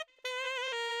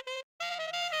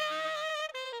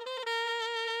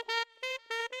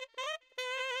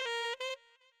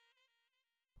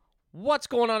What's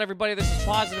going on, everybody? This is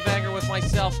Positive Anger with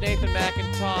myself, Nathan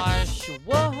McIntosh.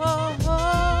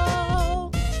 Whoa,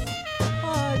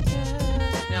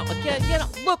 podcast. Now, again,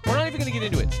 look, we're not even going to get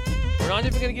into it. We're not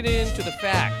even going to get into the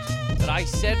fact that I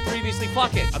said previously,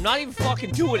 fuck it. I'm not even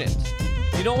fucking doing it.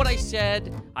 You know what I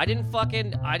said? I didn't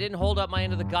hold up my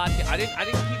end of the goddamn, I didn't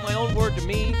keep my own word to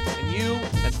me and you,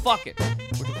 and fuck it.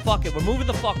 We're moving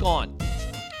the fuck on.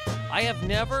 I have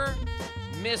never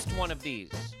missed one of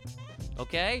these.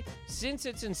 Okay? Since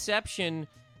its inception,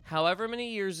 however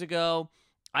many years ago,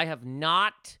 I have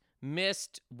not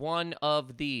missed one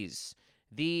of these.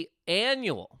 The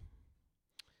annual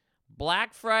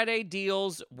Black Friday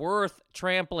deals worth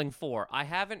trampling for. I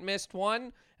haven't missed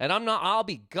one, and I'll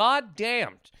be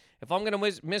goddamned if I'm going to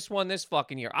miss one this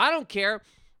fucking year. I don't care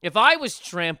if I was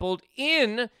trampled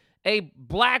in a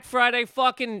Black Friday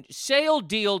fucking sale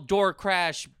deal, door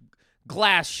crash,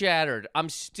 glass shattered. I'm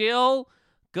still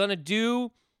gonna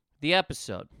do the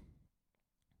episode.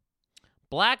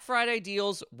 Black Friday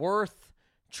deals worth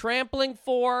trampling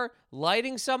for,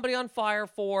 lighting somebody on fire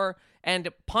for, and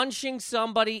punching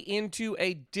somebody into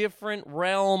a different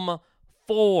realm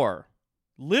for.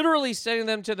 Literally sending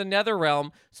them to the Nether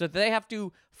Realm so that they have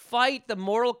to fight the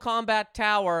Mortal Kombat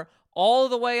Tower all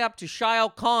the way up to Shao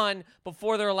Khan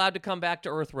before they're allowed to come back to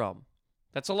Earth Realm.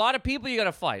 That's a lot of people you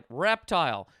gotta fight.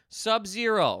 Reptile,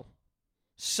 Sub-Zero,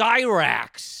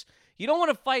 Cyrax. You don't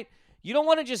want to fight. You don't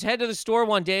want to just head to the store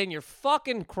one day in your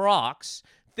fucking Crocs,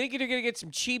 thinking you're going to get some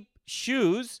cheap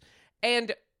shoes,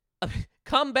 and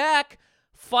come back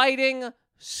fighting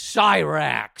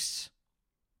Cyrax.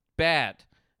 Bad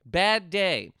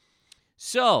day.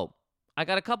 So, I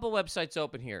got a couple websites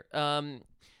open here.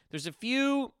 There's a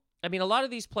few. I mean, a lot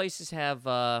of these places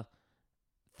have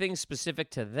things specific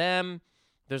to them.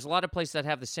 There's a lot of places that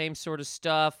have the same sort of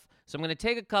stuff. So I'm going to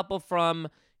take a couple from,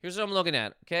 here's what I'm looking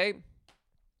at, okay?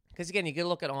 Because, again, you get to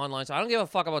look at online. So I don't give a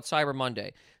fuck about Cyber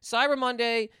Monday. Cyber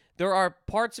Monday, there are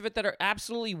parts of it that are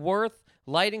absolutely worth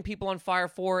lighting people on fire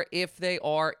for if they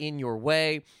are in your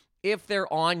way, if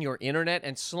they're on your internet,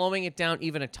 and slowing it down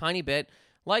even a tiny bit.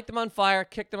 Light them on fire,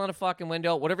 kick them out a fucking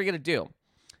window, whatever you're going to do.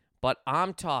 But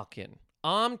I'm talking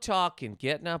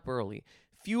getting up early,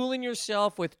 fueling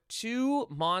yourself with 2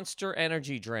 Monster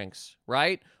energy drinks,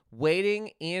 right?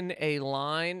 Waiting in a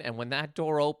line, and when that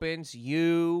door opens,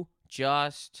 you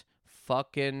just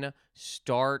fucking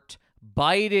start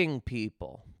biting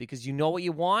people because you know what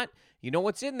you want, you know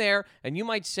what's in there, and you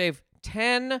might save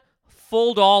 $10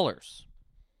 full.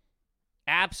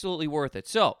 Absolutely worth it.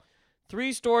 So,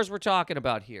 3 stores we're talking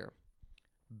about here.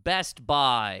 Best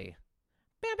Buy.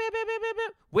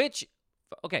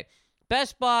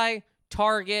 Best Buy,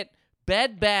 Target,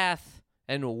 Bed Bath,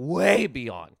 and way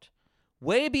beyond.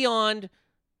 Way beyond,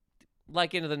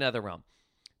 like, into the Nether Realm.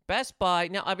 Best Buy,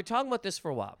 now, I've been talking about this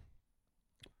for a while.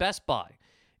 Best Buy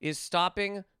is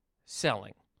stopping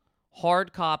selling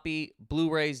hard copy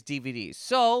Blu-rays, DVDs.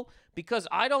 So, because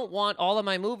I don't want all of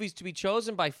my movies to be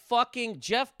chosen by fucking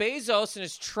Jeff Bezos and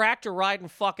his tractor-riding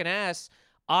fucking ass,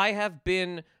 I have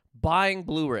been buying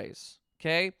Blu-rays,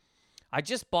 okay? I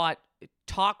just bought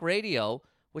Talk Radio,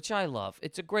 which I love.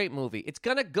 It's a great movie. It's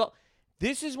gonna go...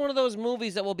 This is one of those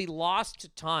movies that will be lost to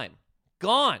time.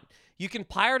 Gone. You can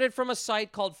pirate it from a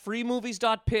site called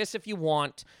freemovies.piss if you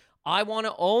want. I want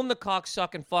to own the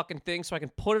cocksucking fucking thing so I can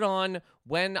put it on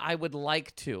when I would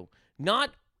like to.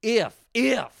 Not if.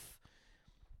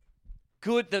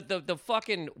 Good. The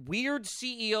fucking weird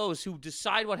CEOs who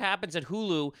decide what happens at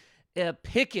Hulu,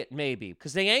 pick it maybe,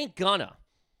 because they ain't gonna.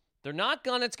 They're not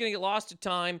gonna. It's gonna get lost to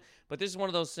time, but this is one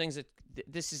of those things that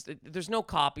there's no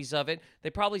copies of it. They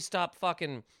probably stopped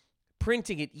fucking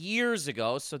printing it years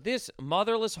ago. So this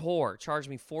motherless whore charged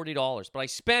me $40, but I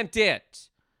spent it.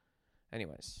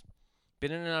 Anyways,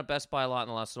 been in and out of Best Buy a lot in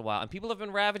the last little while, and people have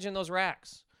been ravaging those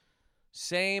racks.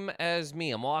 Same as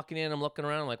me. I'm walking in, I'm looking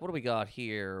around, I'm like, what do we got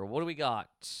here? What do we got?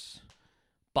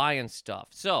 Buying stuff.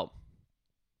 So,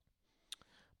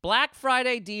 Black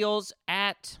Friday deals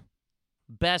at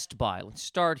Best Buy. Let's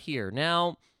start here.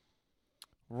 Now,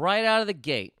 right out of the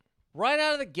gate,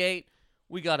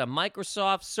 we got a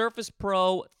Microsoft Surface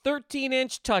Pro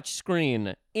 13-inch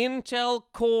touchscreen, Intel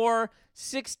Core,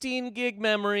 16 gig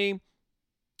memory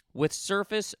with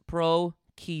Surface Pro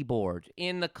keyboard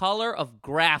in the color of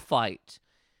graphite.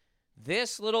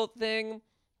 This little thing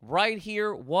right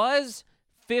here was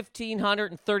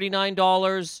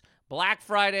 $1,539. Black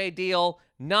Friday deal,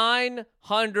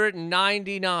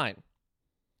 $999.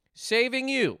 Saving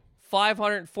you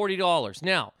 $540.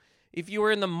 Now, if you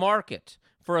were in the market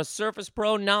for a Surface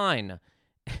Pro 9,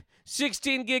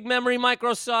 16 gig memory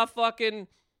Microsoft fucking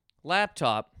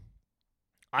laptop,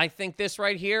 I think this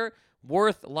right here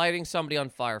worth lighting somebody on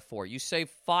fire for. You save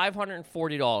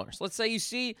 $540. Let's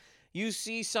say you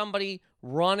see somebody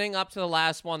running up to the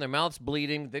last one, their mouth's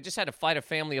bleeding, they just had to fight a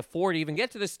family of 4 to even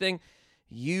get to this thing.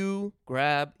 You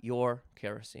grab your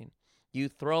kerosene. You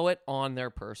throw it on their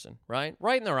person, right?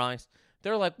 Right in their eyes.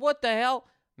 They're like, what the hell?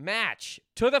 Match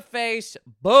to the face.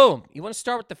 Boom. You want to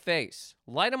start with the face.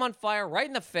 Light them on fire right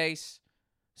in the face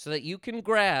so that you can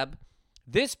grab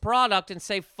this product and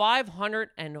save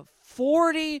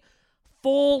 $540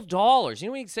 full dollars. You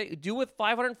know what you can say, do with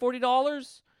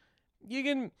 $540?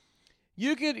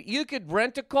 You could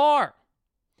rent a car.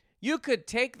 You could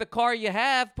take the car you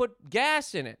have, put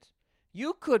gas in it.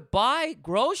 You could buy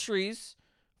groceries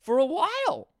for a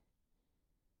while.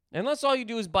 Unless all you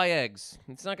do is buy eggs.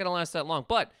 It's not going to last that long.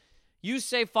 But you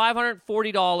save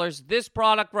 $540. This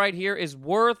product right here is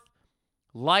worth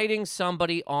lighting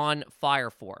somebody on fire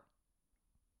for.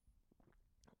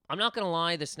 I'm not going to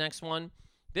lie, this next one,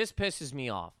 this pisses me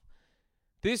off.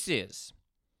 This is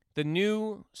the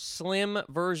new slim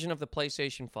version of the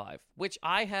PlayStation 5, which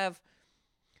I have.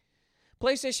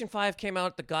 PlayStation 5 came out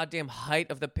at the goddamn height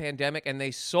of the pandemic, and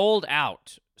they sold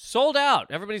out. Sold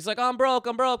out. Everybody's like, I'm broke.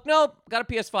 Nope, got a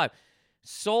PS5.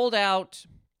 Sold out.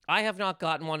 I have not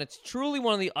gotten one. It's truly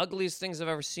one of the ugliest things I've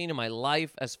ever seen in my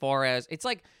life as far as, it's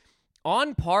like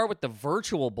on par with the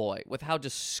Virtual Boy, with how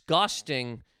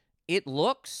disgusting it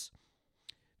looks.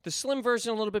 The slim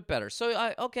version a little bit better. So,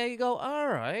 you go, all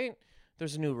right.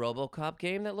 There's a new RoboCop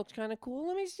game that looks kind of cool.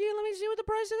 Let me see what the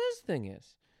price of this thing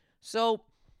is. So,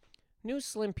 new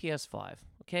slim PS5,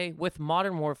 okay, with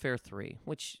Modern Warfare 3,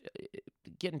 which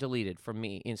getting deleted from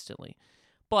me instantly.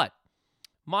 But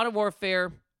Modern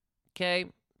Warfare, okay,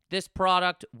 this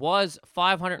product was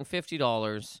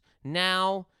 $550.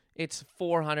 Now it's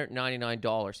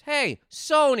 $499. Hey,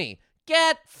 Sony,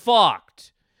 get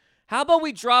fucked. How about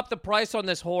we drop the price on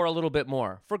this whore a little bit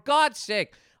more? For God's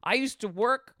sake, I used to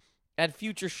work at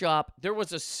Future Shop. There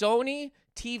was a Sony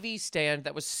TV stand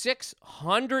that was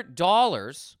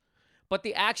 $600, but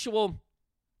the actual,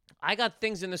 I got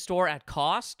things in the store at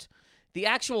cost. The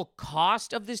actual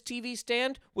cost of this TV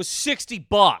stand was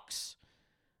 $60.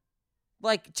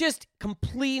 Like, just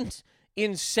complete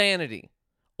insanity.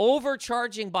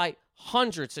 Overcharging by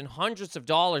hundreds and hundreds of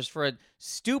dollars for a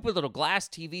stupid little glass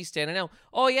TV stand. And now,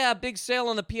 oh yeah, big sale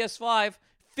on the PS5,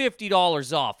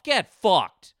 $50 off. Get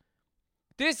fucked.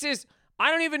 This is,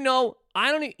 I don't even know,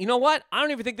 you know what? I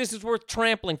don't even think this is worth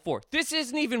trampling for. This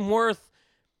isn't even worth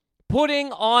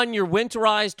putting on your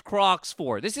winterized Crocs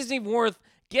for. This isn't even worth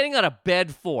getting out of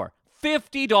bed for.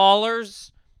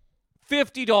 $50.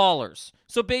 $50.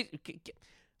 So,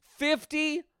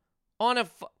 50 on a,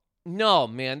 no,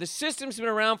 man. The system's been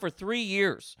around for 3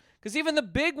 years. Because even the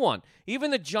big one, even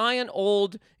the giant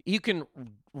old, you can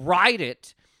ride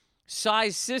it,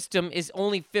 size system is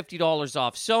only $50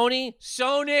 off.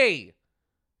 Sony,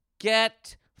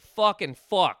 get fucking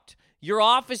fucked. Your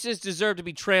offices deserve to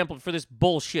be trampled for this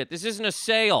bullshit. This isn't a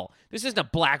sale. This isn't a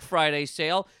Black Friday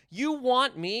sale. You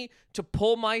want me to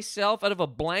pull myself out of a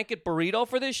blanket burrito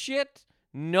for this shit?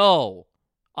 No.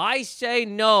 I say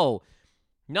no.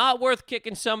 Not worth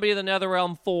kicking somebody in the Nether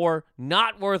Realm for.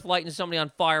 Not worth lighting somebody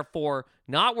on fire for.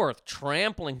 Not worth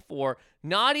trampling for.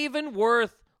 Not even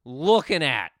worth looking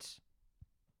at.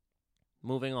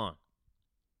 Moving on.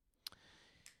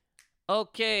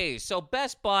 Okay, so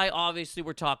Best Buy, obviously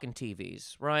we're talking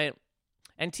TVs, right?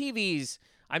 And TVs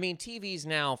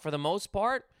now, for the most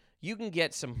part, you can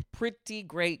get some pretty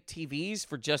great TVs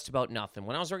for just about nothing.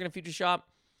 When I was working at Future Shop,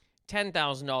 $10,000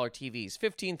 TVs,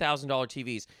 $15,000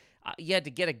 TVs. You had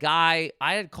to get a guy.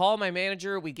 I had to call my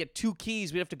manager. We'd get 2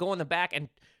 keys. We'd have to go in the back and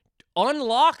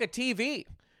unlock a TV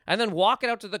and then walk it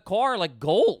out to the car like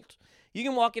gold. You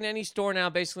can walk in any store now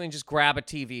basically and just grab a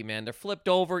TV, man. They're flipped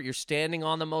over. You're standing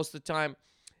on them most of the time.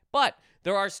 But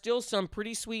there are still some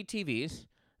pretty sweet TVs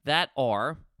that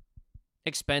are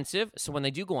expensive. So when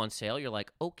they do go on sale, you're like,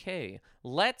 okay,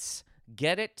 let's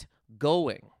get it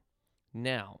going.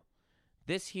 Now,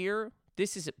 this TV,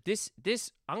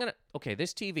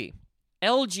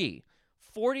 LG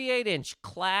 48-inch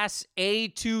Class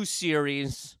A2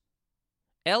 series,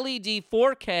 LED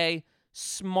 4K,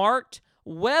 smart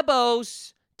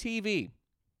Webos TV.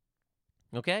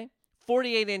 Okay?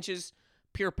 48 inches,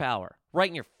 pure power, right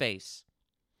in your face.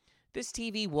 This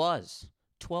TV was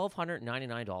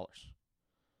 $1,299.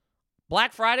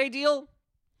 Black Friday deal,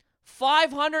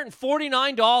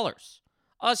 $549.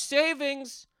 A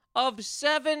savings of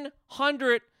 $750.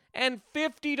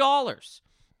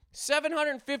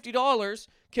 $750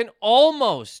 can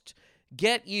almost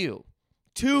get you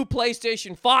 2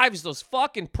 PlayStation 5s, those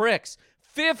fucking pricks.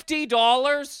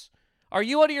 $50? Are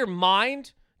you out of your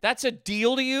mind? That's a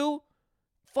deal to you?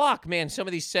 fuck, man, some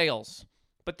of these sales.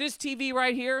 But this TV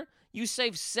right here, you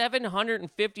save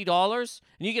 $750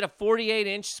 and you get a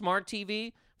 48-inch smart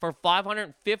TV for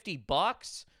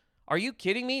 $550. Are you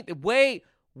kidding me?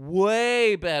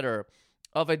 Way better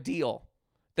of a deal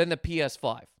than the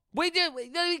PS5.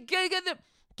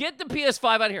 Get the PS5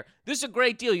 out of here. This is a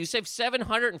great deal. You save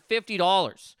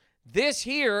 $750. This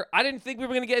here, I didn't think we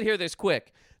were going to get here this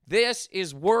quick. This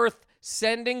is worth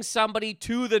sending somebody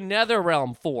to the Nether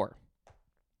Realm for.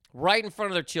 Right in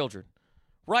front of their children.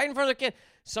 Right in front of their kid.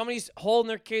 Somebody's holding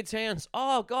their kid's hands.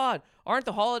 Oh, God. Aren't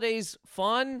the holidays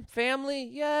fun, family?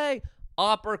 Yay.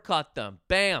 Uppercut them.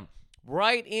 Bam.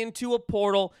 Right into a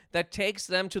portal that takes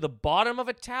them to the bottom of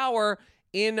a tower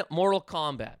in Mortal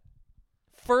Kombat.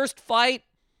 First fight,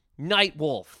 Night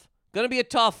Wolf. Gonna be a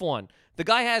tough one. The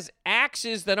guy has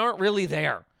axes that aren't really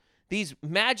there. These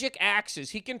magic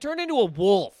axes. He can turn into a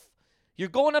wolf. You're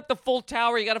going up the full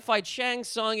tower. You got to fight Shang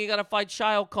Tsung. You got to fight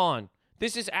Shao Khan.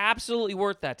 This is absolutely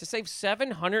worth that. To save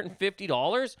 $750,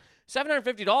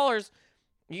 $750,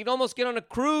 you can almost get on a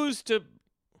cruise to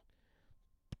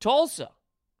Tulsa.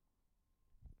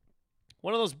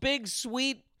 One of those big,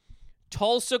 sweet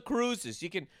Tulsa cruises. You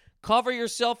can cover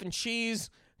yourself in cheese,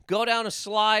 go down a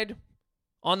slide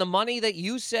on the money that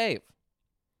you save.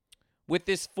 With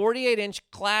this 48-inch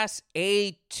Class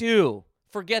A2,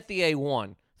 forget the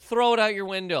A1. Throw it out your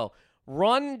window.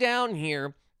 Run down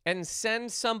here and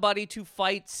send somebody to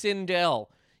fight Sindel.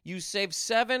 You save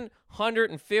 $750,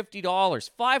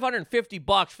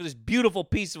 $550 for this beautiful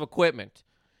piece of equipment.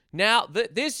 Now,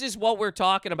 this is what we're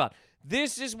talking about.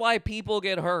 This is why people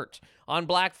get hurt on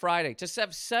Black Friday. To save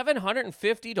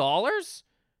 $750?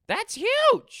 That's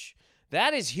huge.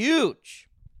 That is huge.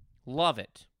 Love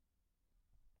it.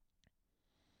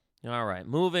 All right,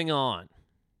 moving on.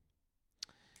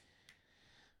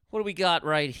 What do we got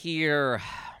right here?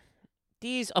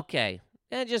 These, okay.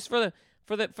 And just for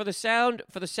the sound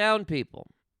people.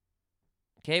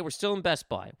 Okay, we're still in Best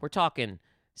Buy. We're talking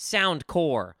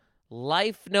Soundcore,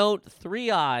 Life Note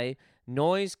 3i,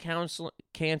 noise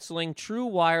canceling true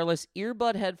wireless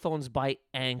earbud headphones by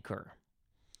Anker.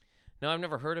 Now, I've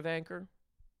never heard of Anker.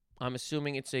 I'm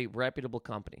assuming it's a reputable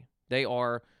company. They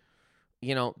are,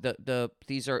 you know,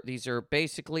 these are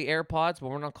basically AirPods, but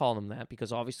we're not calling them that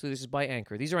because obviously this is by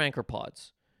Anker. These are Anker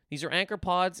Pods. These are Anker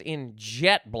Pods in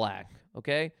jet black,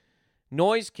 okay?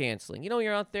 Noise canceling. You know,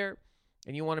 you're out there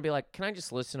and you want to be like, can I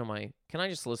just listen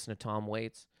to Tom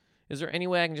Waits? Is there any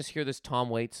way I can just hear this Tom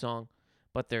Waits song?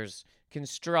 But there's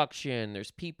construction,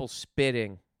 there's people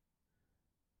spitting.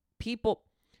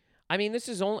 I mean, this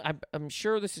is only, I'm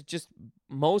sure this is just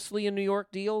mostly a New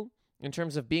York deal in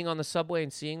terms of being on the subway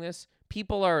and seeing this.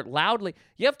 People are loudly,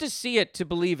 you have to see it to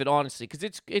believe it, honestly,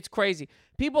 because it's crazy.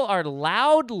 People are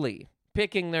loudly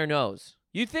picking their nose.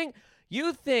 You think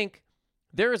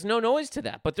there is no noise to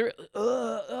that, but they're,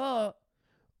 oh,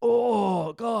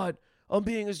 God, I'm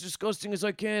being as disgusting as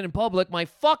I can in public. My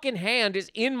fucking hand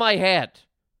is in my head.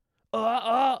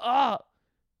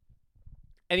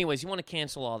 Anyways, you want to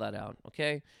cancel all that out,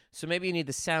 okay? So maybe you need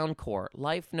the Soundcore,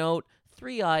 Life Note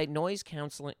 3i, noise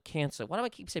canceling. Why do I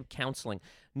keep saying counseling?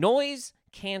 Noise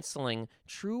canceling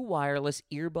true wireless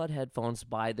earbud headphones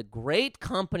by the great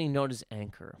company known as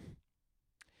Anker.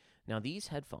 Now, these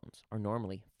headphones are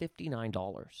normally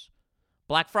 $59.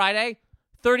 Black Friday,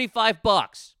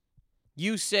 $35.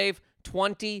 You save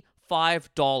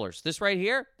 $25. This right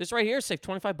here, save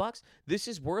 $25. This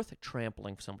is worth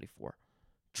trampling somebody for.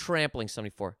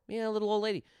 Yeah, a little old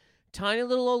lady. Tiny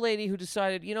little old lady who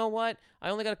decided, you know what? I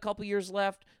only got a couple years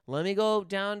left. Let me go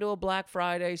down to a Black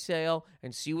Friday sale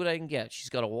and see what I can get. She's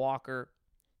got a walker.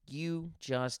 You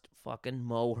just fucking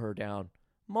mow her down.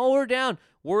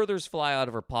 Werthers fly out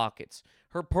of her pockets.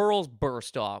 Her pearls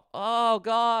burst off. Oh,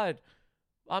 God.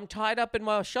 I'm tied up in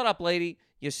my... Shut up, lady.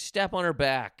 You step on her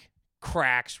back.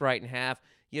 Cracks right in half.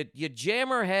 You jam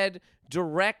her head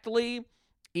directly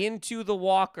into the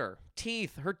walker.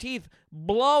 Her teeth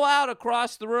blow out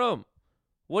across the room.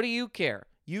 What do you care?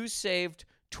 You saved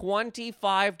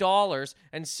 $25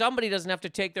 and somebody doesn't have to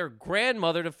take their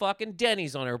grandmother to fucking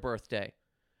Denny's on her birthday.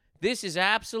 This is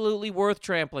absolutely worth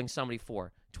trampling somebody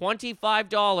for.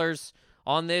 $25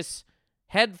 on this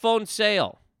headphone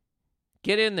sale.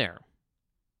 Get in there.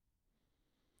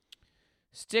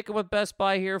 Sticking with Best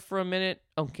Buy here for a minute.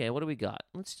 Okay, what do we got?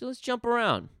 Let's jump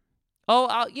around.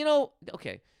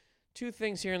 Okay. Two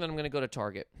things here, and then I'm going to go to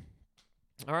Target.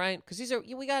 All right? Because these are,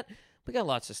 we got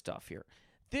lots of stuff here.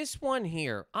 This one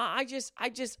here, I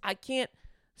can't.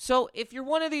 So if you're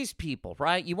one of these people,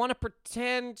 right, you want to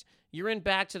pretend you're in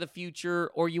Back to the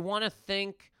Future, or you want to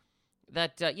think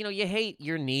that, you hate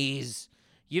your knees.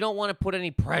 You don't want to put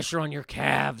any pressure on your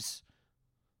calves.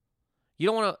 You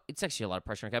don't want to, it's actually a lot of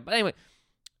pressure on cat. But anyway,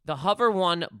 the Hover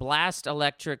One Blast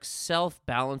Electric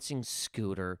self-balancing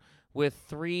scooter with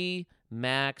 3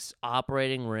 max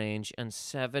operating range and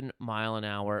 7 mile an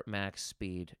hour max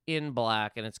speed in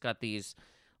black, and it's got these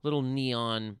little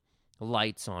neon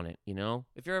lights on it, you know?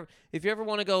 If you ever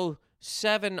want to go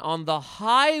 7 on the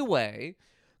highway,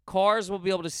 cars will be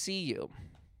able to see you.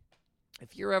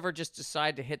 If you ever just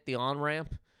decide to hit the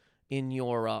on-ramp in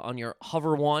your on your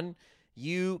Hover One,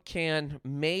 you can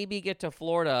maybe get to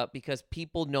Florida because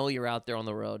people know you're out there on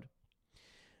the road.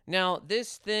 Now,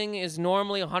 this thing is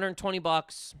normally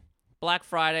 $120. Black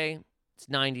Friday, it's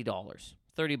 $90,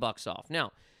 $30 off.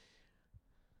 Now,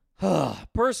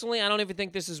 personally, I don't even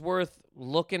think this is worth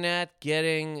looking at,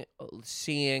 getting,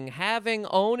 seeing, having,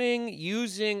 owning,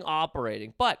 using,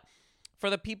 operating. But for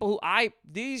the people who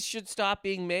these should stop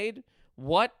being made.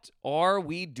 What are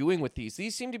we doing with these?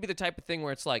 These seem to be the type of thing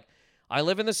where it's like, I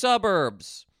live in the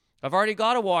suburbs. I've already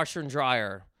got a washer and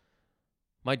dryer.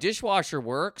 My dishwasher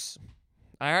works.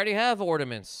 I already have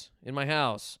ornaments in my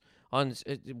house on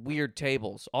weird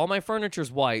tables. All my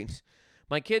furniture's white.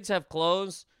 My kids have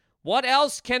clothes. What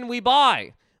else can we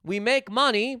buy? We make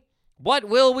money. What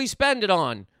will we spend it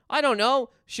on? I don't know.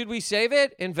 Should we save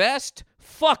it? Invest?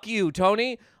 Fuck you,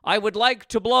 Tony. I would like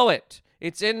to blow it.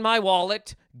 It's in my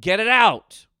wallet. Get it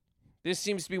out. This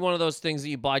seems to be one of those things that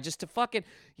you buy just to fucking,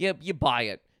 you buy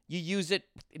it. You use it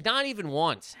not even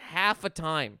once, half a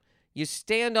time. You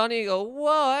stand on it, you go,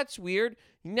 whoa, that's weird.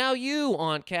 Now you,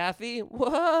 Aunt Kathy,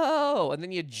 whoa. And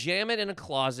then you jam it in a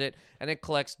closet and it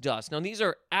collects dust. Now, these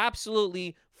are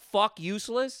absolutely fuck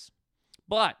useless.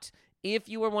 But if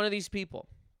you are one of these people,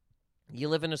 you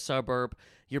live in a suburb,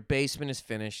 your basement is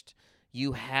finished,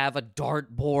 you have a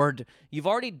dartboard. You've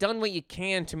already done what you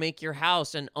can to make your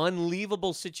house an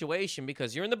unleavable situation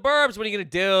because you're in the burbs. What are you going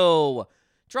to do?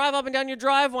 Drive up and down your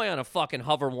driveway on a fucking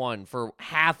Hover One for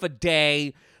half a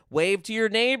day. Wave to your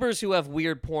neighbors who have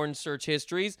weird porn search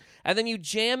histories. And then you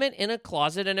jam it in a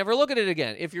closet and never look at it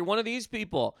again. If you're one of these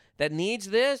people that needs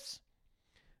this,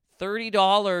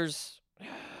 $30,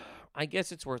 I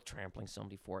guess it's worth trampling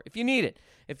somebody for. If you need it.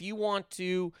 If you want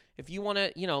to,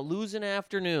 lose an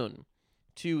afternoon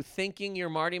to thinking you're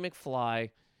Marty McFly,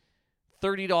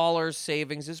 $30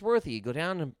 savings is worth it. You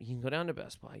can go down to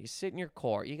Best Buy. You sit in your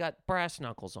car. You got brass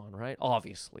knuckles on, right?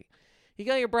 Obviously. You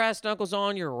got your brass knuckles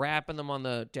on. You're wrapping them on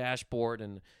the dashboard,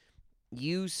 and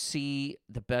you see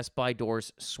the Best Buy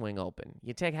doors swing open.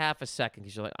 You take half a second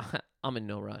because you're like, I'm in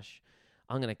no rush.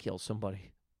 I'm going to kill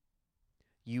somebody.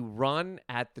 You run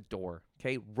at the door,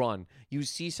 okay? Run. You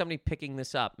see somebody picking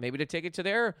this up, maybe to take it to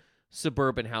their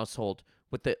suburban household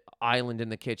with the island in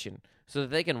the kitchen so that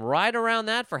they can ride around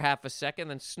that for half a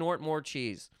second and snort more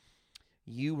cheese.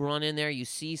 You run in there, you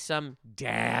see some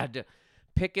dad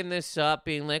picking this up,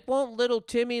 being like, won't little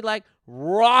Timmy,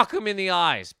 rock him in the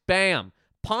eyes. Bam.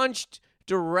 Punched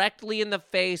directly in the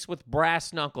face with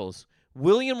brass knuckles.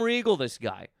 William Regal, this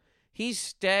guy. He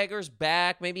staggers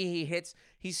back. Maybe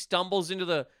he stumbles into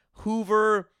the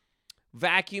Hoover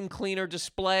vacuum cleaner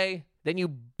display. Then you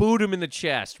boot him in the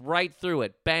chest, right through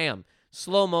it. Bam.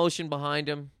 Slow motion behind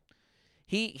him.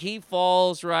 He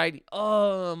falls, right?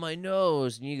 Oh, my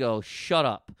nose. And you go, shut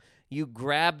up. You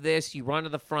grab this. You run to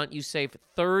the front. You save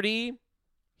 $30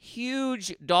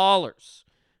 huge dollars.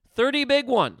 30 big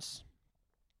ones.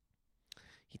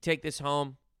 You take this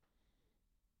home.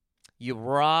 You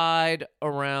ride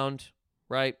around,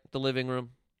 right, the living room.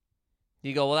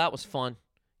 You go, well, that was fun.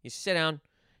 You sit down.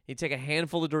 You take a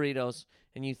handful of Doritos,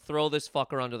 and you throw this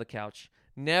fucker onto the couch.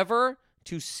 Never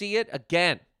to see it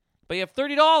again. But you have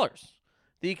 $30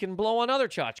 that you can blow on other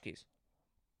tchotchkes.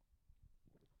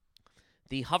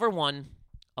 The Hover One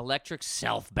electric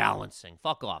self-balancing.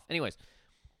 Fuck off. Anyways,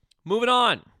 moving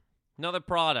on. Another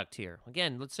product here.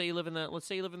 Again, let's say you live in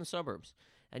the suburbs,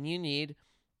 and you need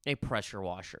a pressure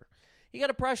washer. You got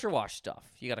to pressure wash stuff.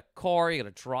 You got a car, you got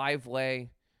a driveway,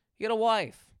 you got a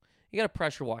wife. You got to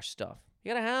pressure wash stuff.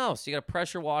 You got a house, you got to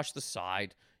pressure wash the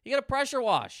side. You got to pressure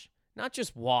wash. Not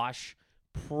just wash,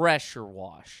 pressure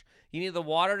wash. You need the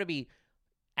water to be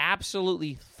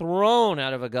absolutely thrown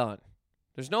out of a gun.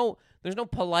 There's no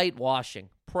polite washing.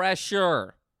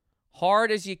 Pressure.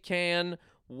 Hard as you can,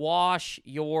 wash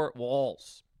your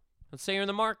walls. Let's say you're in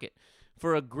the market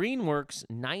for a Greenworks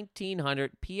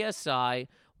 1900 PSI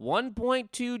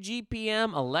 1.2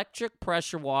 GPM electric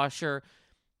pressure washer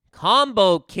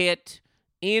combo kit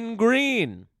in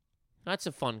green. That's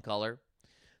a fun color.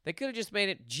 They could have just made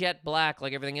it jet black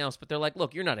like everything else, but they're like,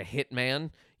 look, you're not a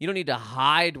hitman. You don't need to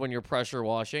hide when you're pressure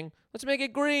washing. Let's make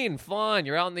it green. Fun.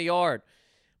 You're out in the yard.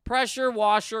 Pressure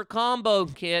washer combo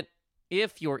kit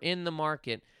if you're in the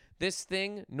market. This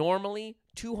thing, normally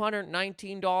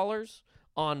 $219.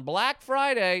 On Black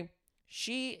Friday,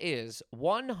 she is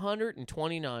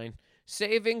 $129.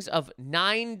 Savings of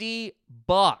 $90.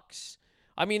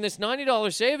 I mean, this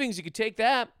 $90 savings, you could take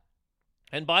that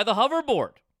and buy the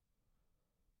hoverboard.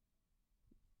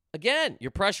 Again, you're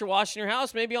pressure washing your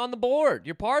house, maybe on the board.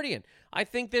 You're partying. I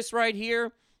think this right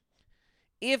here,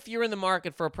 if you're in the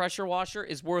market for a pressure washer,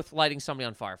 is worth lighting somebody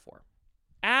on fire for.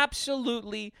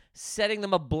 Absolutely setting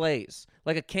them ablaze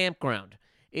like a campground.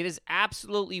 It is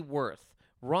absolutely worth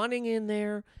running in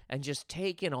there and just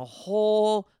taking a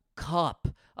whole cup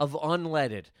of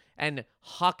unleaded and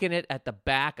hucking it at the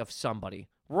back of somebody,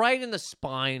 right in the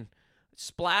spine.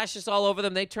 Splashes all over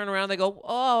them. They turn around. They go,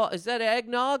 oh, is that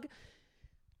eggnog?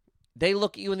 They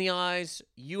look at you in the eyes.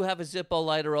 You have a Zippo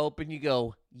lighter open. You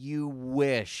go, you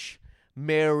wish.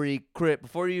 Merry Christmas.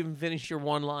 Before you even finish your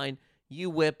one line, you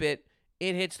whip it.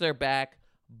 It hits their back.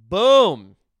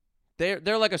 Boom.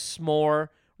 They're like a s'more,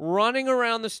 running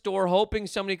around the store hoping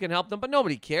somebody can help them, but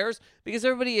nobody cares because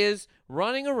everybody is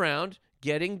running around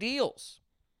getting deals.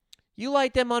 You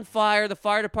light them on fire. The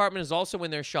fire department is also in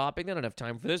there shopping. They don't have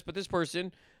time for this, but this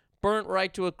person burnt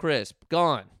right to a crisp.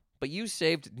 Gone. But you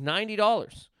saved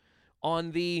 $90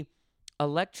 on the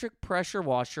electric pressure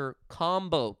washer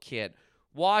combo kit.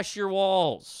 Wash your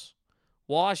walls.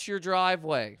 Wash your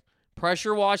driveway.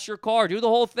 Pressure wash your car. Do the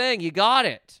whole thing. You got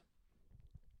it.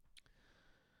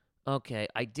 Okay,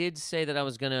 I did say that I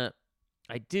was gonna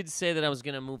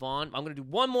move on. I'm gonna do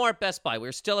one more at Best Buy.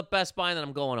 We're still at Best Buy, and then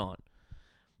I'm going on.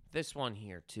 This one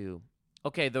here too.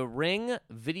 Okay, the Ring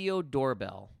video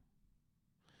doorbell.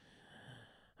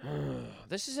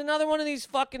 This is another one of these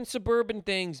fucking suburban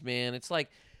things, man. It's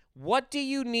like, what do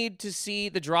you need to see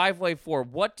the driveway for?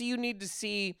 What do you need to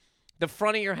see the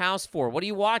front of your house for? What are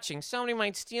you watching? Somebody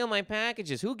might steal my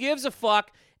packages. Who gives a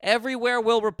fuck? Everywhere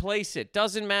will replace it.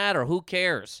 Doesn't matter. Who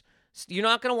cares? You're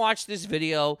not going to watch this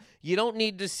video. You don't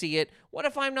need to see it. What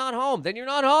if I'm not home? Then you're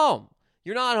not home.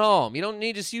 You're not home. You don't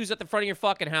need to use it at the front of your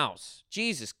fucking house.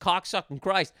 Jesus, cocksucking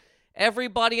Christ.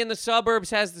 Everybody in the suburbs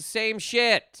has the same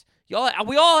shit. We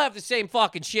all have the same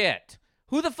fucking shit.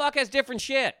 Who the fuck has different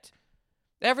shit?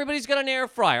 Everybody's got an air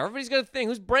fryer. Everybody's got a thing.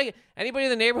 Who's breaking? Anybody in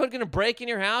the neighborhood going to break in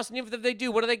your house? And if they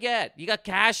do, what do they get? You got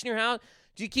cash in your house?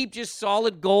 Do you keep just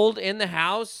solid gold in the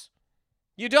house?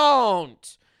 You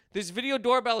don't. This video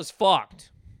doorbell is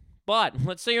fucked. But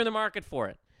let's say you're in the market for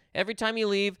it. Every time you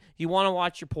leave, you want to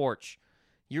watch your porch.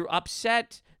 You're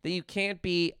upset that you can't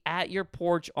be at your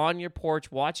porch, on your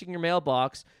porch, watching your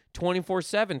mailbox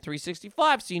 24/7,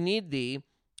 365. So you need the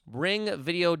Ring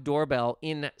video doorbell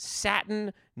in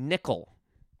satin nickel.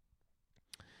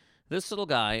 This little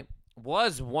guy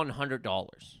was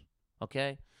 $100.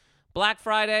 Okay? Black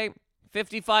Friday,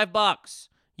 $55.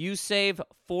 You save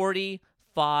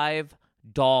 $45.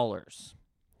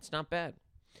 It's not bad.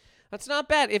 That's not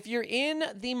bad. If you're in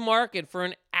the market for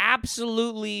an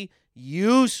absolutely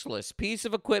useless piece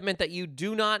of equipment that you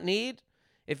do not need,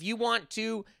 if you want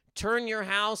to turn your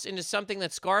house into something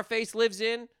that Scarface lives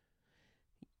in,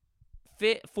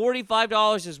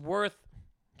 $45 is worth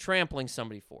trampling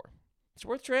somebody for. It's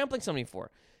worth trampling somebody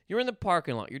for. You're in the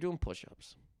parking lot. You're doing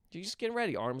push-ups. You're just getting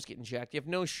ready. Arms getting jacked. You have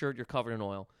no shirt. You're covered in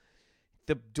oil.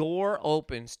 The door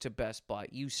opens to Best Buy.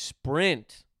 You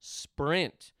sprint,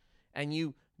 and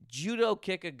you judo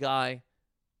kick a guy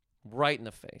right in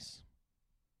the face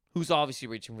who's obviously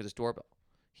reaching for this doorbell.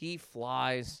 He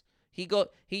flies. He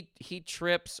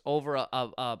trips over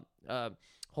a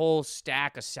whole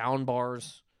stack of sound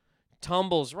bars,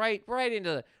 tumbles right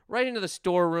into the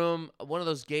storeroom. One of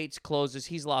those gates closes.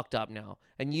 He's locked up now,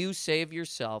 and you save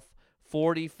yourself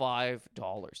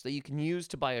 $45 that you can use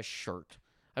to buy a shirt.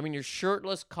 I mean, you're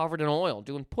shirtless, covered in oil,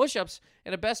 doing push-ups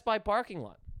in a Best Buy parking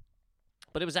lot.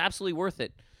 But it was absolutely worth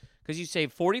it because you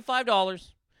saved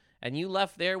 $45 and you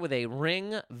left there with a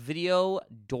Ring video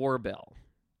doorbell.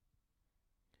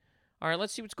 All right,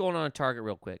 let's see what's going on at Target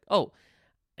real quick. Oh,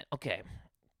 okay.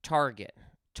 Target.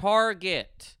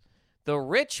 The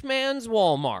rich man's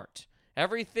Walmart.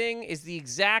 Everything is the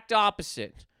exact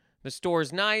opposite. The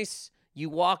store's nice. You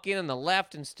walk in on the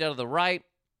left instead of the right.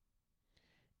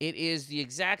 It is the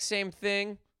exact same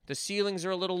thing. The ceilings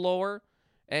are a little lower.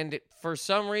 And for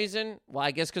some reason, well, I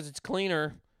guess because it's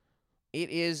cleaner, it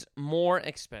is more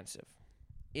expensive.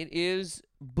 It is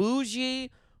bougie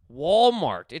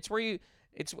Walmart. It's where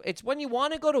it's when you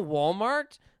want to go to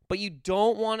Walmart, but you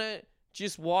don't want to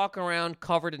just walk around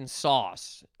covered in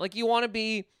sauce. Like you want to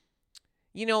be,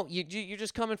 you're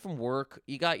just coming from work.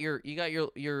 You got your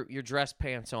dress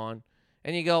pants on,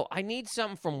 and you go, I need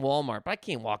something from Walmart, but I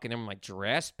can't walk in there with my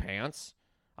dress pants.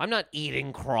 I'm not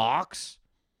eating Crocs.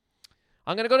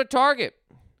 I'm going to go to Target.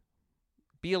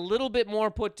 be a little bit more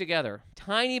put together,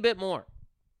 tiny bit more.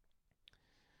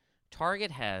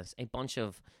 Target has a bunch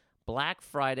of Black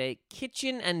Friday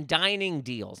kitchen and dining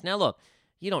deals. Now, look,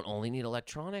 you don't only need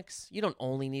electronics. You don't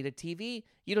only need a TV.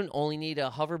 You don't only need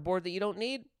a hoverboard that you don't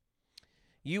need.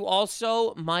 You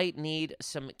also might need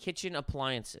some kitchen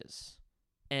appliances.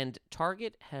 And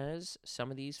Target has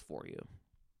some of these for you.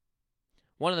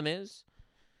 One of them is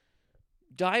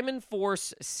Diamond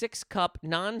Force 6-cup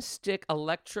non-stick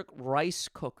electric rice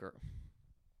cooker.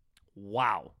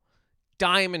 Wow.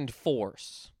 Diamond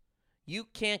Force. You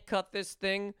can't cut this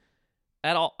thing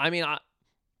at all. I mean,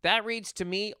 that reads to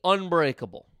me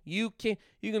unbreakable. You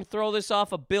can throw this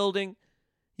off a building.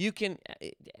 You can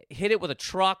hit it with a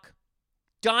truck.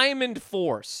 Diamond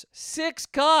Force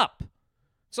 6-cup.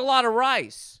 It's a lot of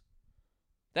rice.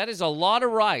 That is a lot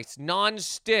of rice.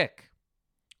 Non-stick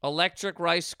electric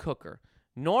rice cooker.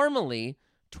 Normally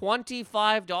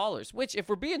 $25, which, if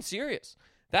we're being serious,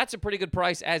 that's a pretty good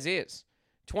price as is.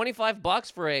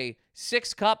 $25 for a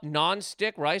 6-cup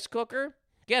non-stick rice cooker?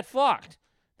 Get fucked.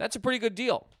 That's a pretty good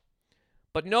deal.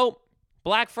 But nope,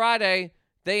 Black Friday,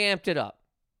 they amped it up.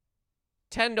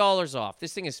 $10 off.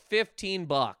 This thing is $15.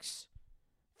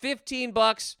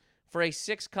 $15 for a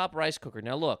 6-cup rice cooker.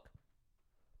 Now look,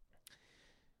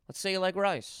 let's say you like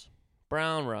rice.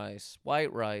 Brown rice,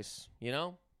 white rice, you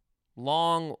know?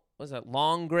 Long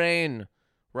grain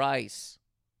rice,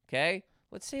 okay?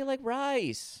 Let's say you like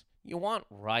rice. You want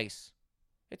rice.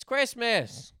 It's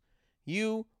Christmas.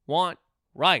 You want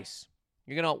rice.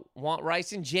 You're going to want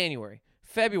rice in January,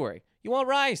 February. You want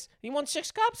rice. You want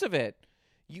 6 cups of it.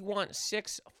 You want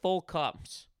 6 full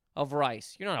cups of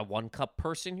rice. You're not a 1-cup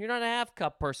person. You're not a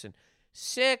half-cup person.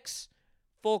 6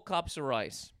 full cups of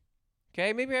rice.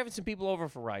 Okay? Maybe you're having some people over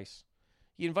for rice.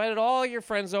 You invited all your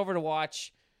friends over to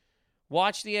watch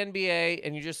the NBA,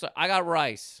 and you're just like, I got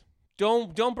rice.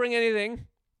 Don't bring anything.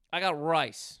 I got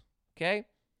rice. Okay?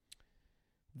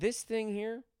 This thing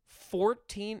here,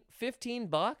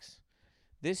 $15.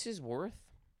 This is worth,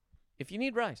 if you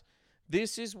need rice,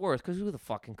 this is worth, because who the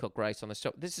fuck can cook rice on the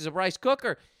stove? This is a rice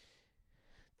cooker.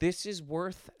 This is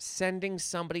worth sending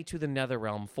somebody to the Nether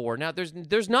Realm for. Now,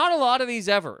 there's not a lot of these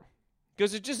ever,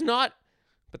 because it's just not,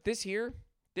 but this here,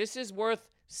 this is worth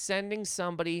sending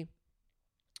somebody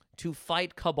to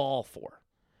fight Cabal for.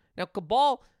 Now,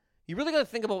 Cabal, you really got to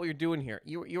think about what you're doing here.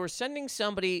 You were sending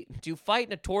somebody to fight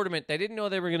in a tournament they didn't know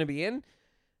they were going to be in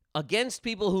against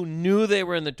people who knew they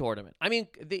were in the tournament. I mean,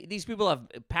 these people have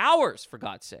powers, for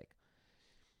God's sake.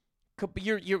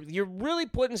 You're really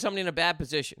putting somebody in a bad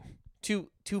position to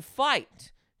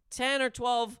fight 10 or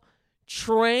 12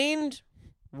 trained,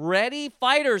 ready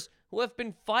fighters who have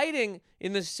been fighting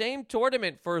in the same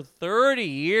tournament for 30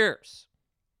 years.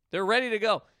 They're ready to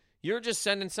go. You're just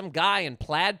sending some guy in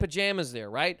plaid pajamas there,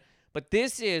 right? But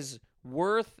this is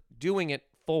worth doing it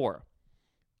for.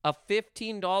 A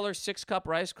 $15 6-cup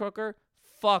rice cooker?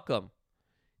 Fuck them.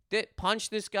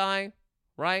 Punch this guy,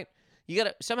 right? You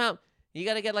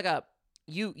gotta get like a,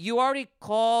 you already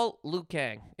call Liu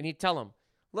Kang and you tell him,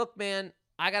 look, man,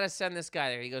 I gotta send this guy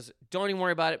there. He goes, don't even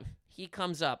worry about it. He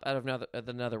comes up out of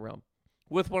the Nether Realm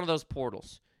with one of those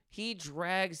portals. He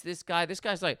drags this guy. This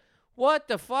guy's like, what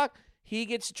the fuck? He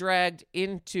gets dragged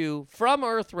from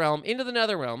Earth Realm into the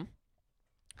Nether Realm,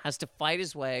 has to fight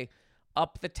his way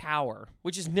up the tower,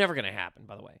 which is never going to happen,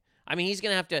 by the way. I mean, he is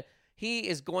going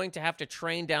to have to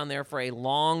train down there for a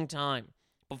long time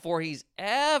before he's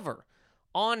ever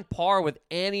on par with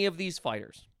any of these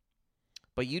fighters.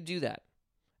 But you do that,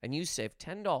 and you save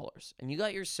 $10, and you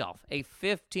got yourself a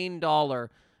 $15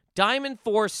 Diamond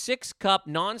Force 6-cup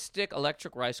non-stick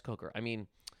electric rice cooker. I mean,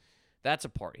 that's a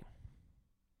party.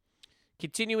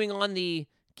 Continuing on the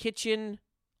kitchen.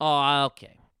 Oh,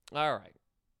 okay. All right.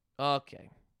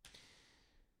 Okay.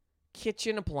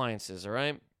 Kitchen appliances, all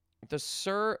right? The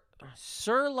Sur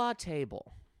La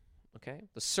table. Okay?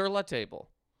 The Sur La table.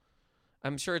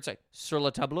 I'm sure it's like Sur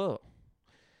La tableau.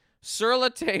 Sur La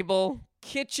table,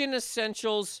 kitchen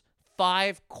essentials,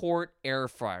 5-quart air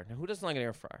fryer. Now, who doesn't like an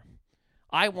air fryer?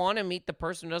 I want to meet the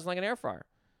person who doesn't like an air fryer.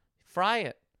 Fry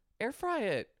it. Air fry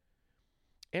it.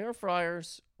 Air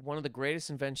fryers, one of the greatest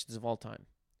inventions of all time.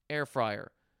 Air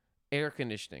fryer, air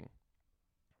conditioning,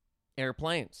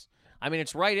 airplanes. I mean,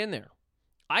 it's right in there.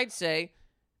 I'd say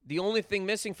the only thing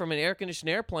missing from an air-conditioned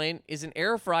airplane is an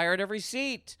air fryer at every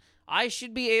seat. I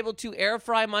should be able to air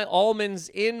fry my almonds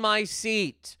in my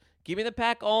seat. Give me the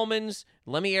pack almonds.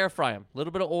 Let me air fry them. A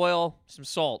little bit of oil, some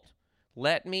salt.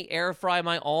 Let me air fry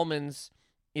my almonds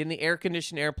in the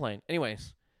air-conditioned airplane.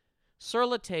 Anyways, Sur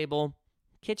La table,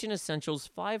 kitchen essentials,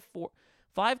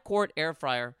 5-quart air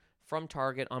fryer from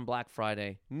Target on Black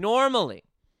Friday. Normally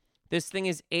This thing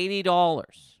is $80.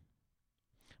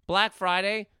 Black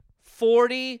Friday,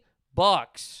 $40.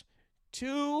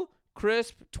 2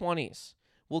 crisp 20s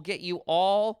will get you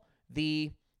all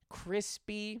the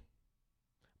crispy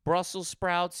Brussels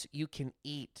sprouts you can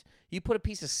eat. You put a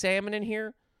piece of salmon in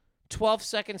here, 12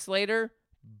 seconds later,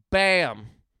 bam,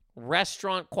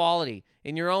 restaurant quality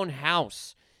in your own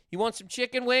house. You want some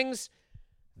chicken wings?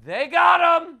 They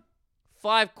got them.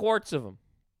 5 quarts of them.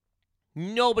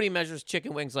 Nobody measures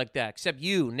chicken wings like that except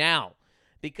you now,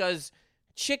 because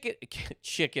Kitchen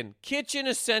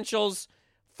Essentials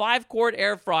 5-quart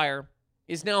air fryer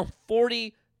is now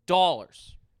 $40.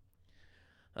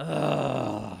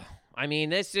 I mean,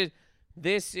 this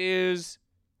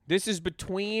is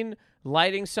between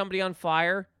lighting somebody on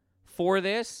fire for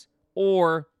this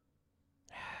or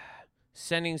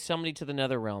sending somebody to the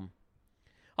Nether Realm.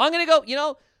 I'm going to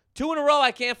go, 2 in a row.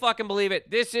 I can't fucking believe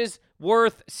it. This is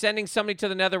worth sending somebody to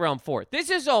the Nether Realm for. This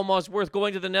is almost worth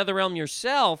going to the Nether Realm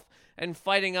yourself and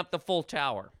fighting up the full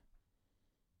tower.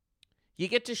 You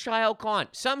get to Shao Khan.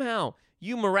 Somehow,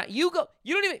 you go.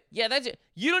 You don't even, that's it.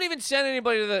 You don't even send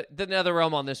anybody to the Nether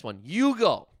Realm on this one. You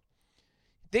go.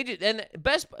 They did, and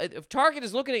if Target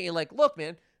is looking at you like, look,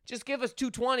 man, just give us 2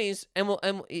 20s and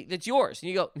it's yours. And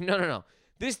you go, no.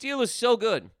 This deal is so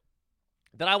good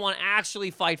that I want to actually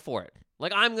fight for it.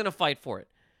 Like, I'm going to fight for it.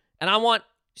 And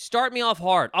start me off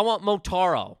hard. I want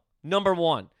Motaro, number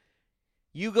 1.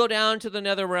 You go down to the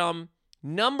Nether Realm.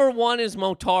 Number 1 is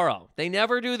Motaro. They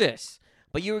never do this.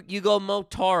 But you go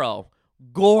Motaro,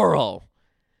 Goro.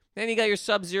 Then you got your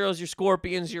Sub-Zeros, your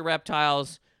Scorpions, your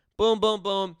Reptiles. Boom, boom,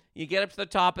 boom. You get up to the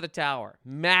top of the tower.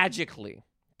 Magically.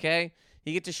 Okay?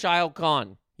 You get to Shao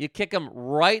Khan. You kick him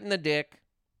right in the dick.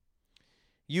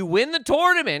 You win the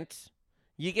tournament.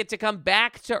 You get to come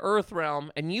back to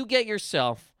Earthrealm, and you get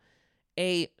yourself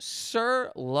a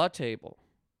Sur La Table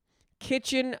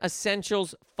Kitchen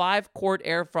Essentials 5-quart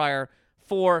air fryer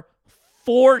for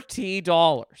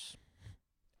 $40.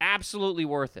 Absolutely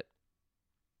worth it.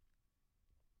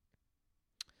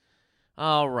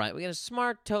 All right, we got a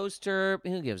smart toaster.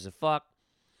 Who gives a fuck?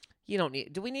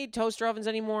 Do we need toaster ovens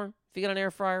anymore if you got an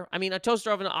air fryer? I mean, a toaster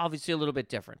oven obviously a little bit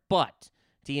different, but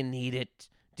do you need it?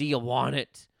 Do you want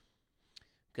it?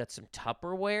 Got some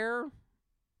Tupperware.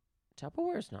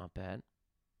 Tupperware's not bad.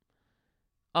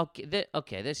 Okay,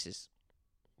 this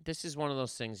is one of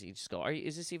those things that you just go,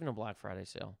 is this even a Black Friday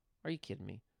sale? Are you kidding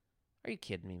me? Are you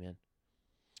kidding me, man?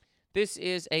 This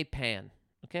is a pan,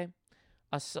 okay?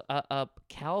 A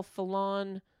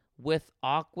Calphalon with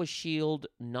Aqua Shield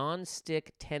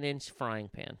non-stick 10-inch frying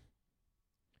pan.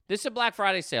 This is a Black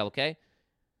Friday sale, okay?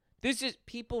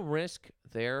 People risk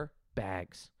their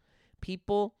bags.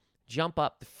 People jump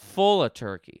up full of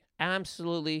turkey.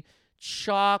 Absolutely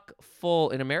chock full.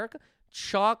 In America,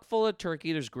 chock full of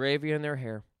turkey. There's gravy in their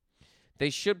hair. They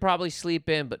should probably sleep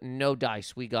in, but no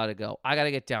dice. We got to go. I got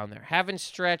to get down there. Haven't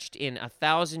stretched in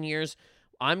 1,000 years.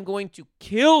 I'm going to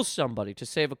kill somebody to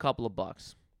save a couple of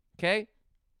bucks. Okay?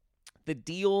 The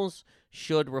deals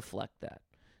should reflect that.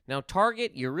 Now,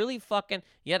 Target, you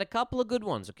had a couple of good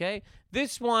ones, okay?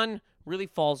 This one really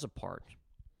falls apart.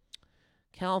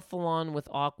 Calphalon with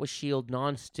Aqua Shield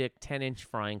non-stick 10-inch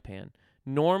frying pan.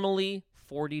 Normally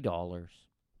 $40.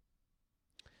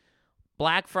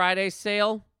 Black Friday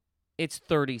sale, it's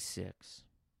 $36.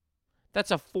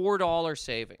 That's a $4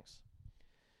 savings.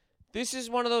 This is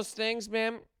one of those things,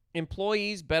 man,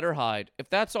 employees better hide. If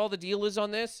that's all the deal is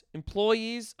on this,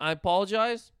 employees, I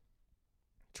apologize,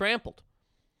 trampled.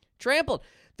 Trampled.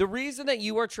 The reason that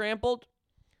you are trampled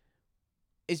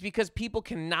is because people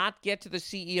cannot get to the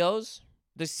CEOs.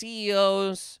 The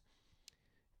CEOs,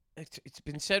 it's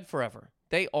been said forever,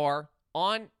 they are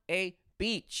on a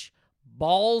beach,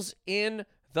 balls in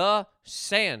the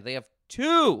sand. They have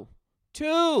two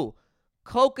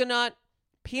coconut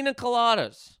pina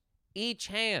coladas each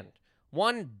hand,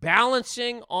 one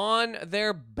balancing on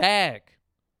their bag.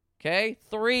 Okay?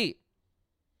 3.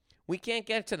 We can't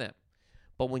get to them.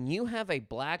 But when you have a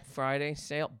Black Friday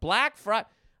sale,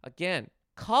 again,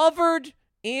 covered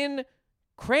in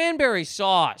cranberry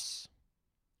sauce,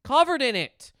 covered in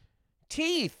it,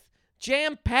 teeth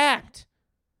jam-packed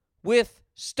with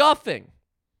stuffing.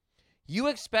 You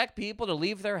expect people to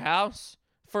leave their house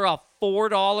for a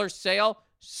 $4 sale?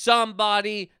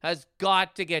 Somebody has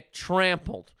got to get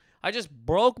trampled. I just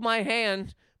broke my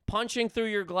hand punching through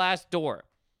your glass door,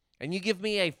 and you give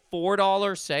me a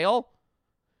 $4 sale?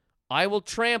 I will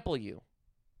trample you.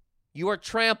 You are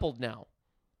trampled now.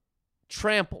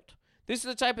 Trampled. This is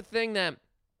the type of thing that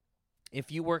if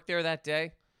you work there that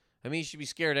day, I mean, you should be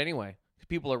scared anyway.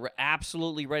 People are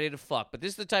absolutely ready to fuck. But this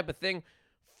is the type of thing,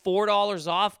 $4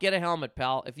 off, get a helmet,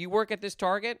 pal. If you work at this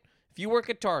Target, If you work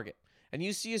at Target and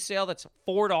you see a sale that's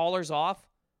 $4 off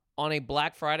on a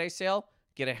Black Friday sale,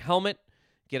 get a helmet,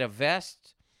 get a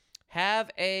vest,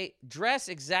 have a dress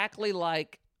exactly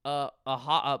like a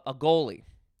goalie.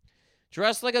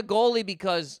 Dress like a goalie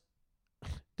because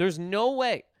there's no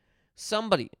way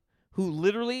somebody who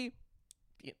literally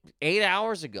 8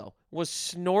 hours ago was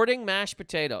snorting mashed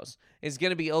potatoes is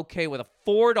going to be okay with a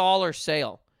 $4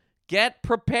 sale. Get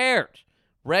prepared.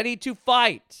 Ready to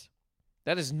fight.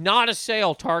 That is not a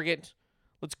sale, Target.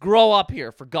 Let's grow up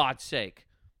here, for God's sake.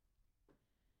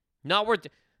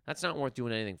 That's not worth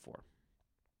doing anything for.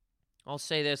 I'll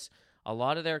say this. A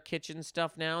lot of their kitchen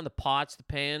stuff now, the pots, the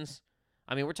pans,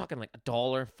 I mean, we're talking like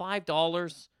 $1,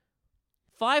 $5.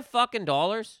 $5 fucking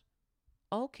dollars?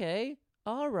 Okay.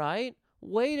 All right.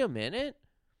 Wait a minute.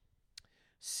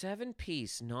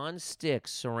 7-piece non-stick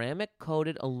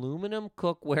ceramic-coated aluminum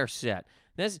cookware set.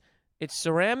 It's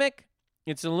ceramic,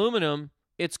 it's aluminum,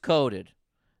 it's coated.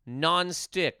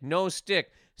 Non-stick, no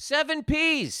stick.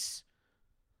 7-piece.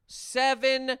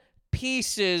 7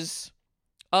 pieces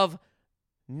of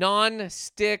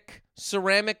non-stick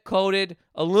ceramic-coated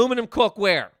aluminum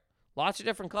cookware. Lots of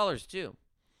different colors, too.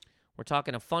 We're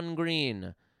talking a fun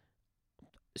green,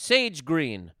 sage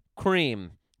green,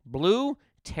 cream, blue,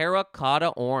 terracotta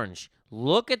orange.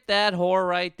 Look at that whore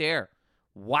right there.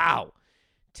 Wow.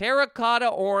 Terracotta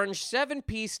orange,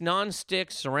 7-piece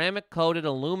non-stick ceramic-coated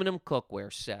aluminum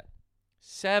cookware set.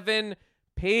 7-piece.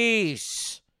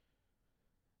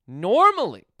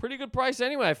 Normally, pretty good price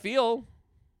anyway, I feel.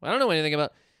 I don't know anything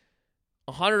about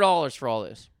 $100 for all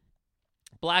this.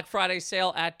 Black Friday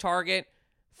sale at Target,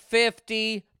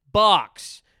 $50.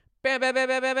 Bam, bam, bam,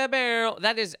 bam, bam, bam, bam.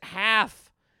 That is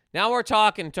half. Now we're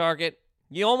talking, Target.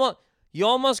 You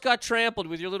almost got trampled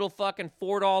with your little fucking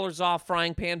 $4 off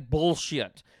frying pan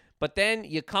bullshit. But then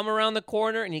you come around the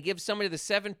corner and you give somebody the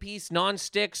 7-piece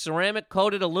non-stick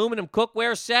ceramic-coated aluminum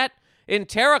cookware set in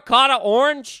terracotta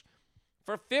orange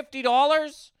for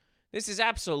 $50. This is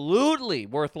absolutely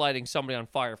worth lighting somebody on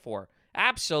fire for.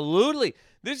 Absolutely.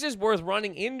 This is worth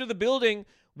running into the building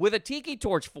with a tiki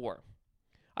torch for.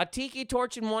 A tiki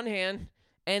torch in one hand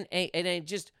and a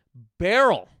just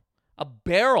barrel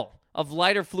of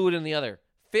lighter fluid in the other.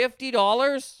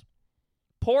 $50?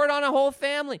 Pour it on a whole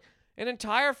family, an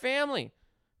entire family.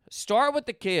 Start with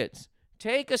the kids.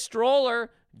 Take a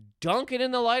stroller, dunk it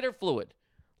in the lighter fluid.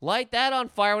 Light that on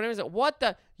fire. What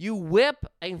the? You whip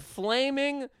a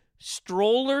flaming,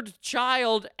 strollered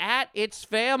child at its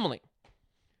family.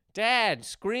 Dad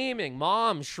screaming,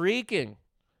 mom shrieking.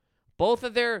 Both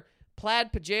of their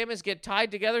plaid pajamas get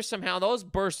tied together somehow. Those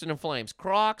burst into flames.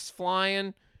 Crocs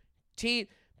flying.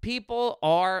 People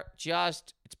are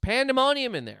just, it's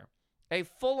pandemonium in there. A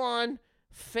full-on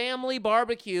family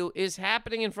barbecue is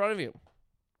happening in front of you.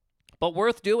 But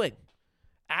worth doing.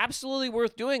 Absolutely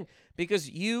worth doing because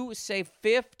you save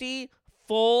 $50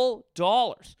 full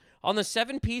on the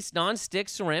 7-piece non-stick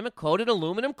ceramic-coated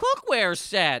aluminum cookware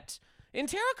set in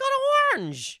terracotta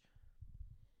orange.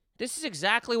 This is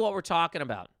exactly what we're talking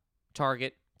about,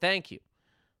 Target. Thank you.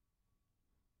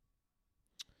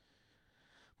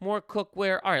 More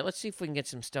cookware. All right, let's see if we can get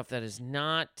some stuff that is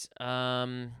not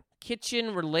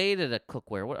kitchen-related at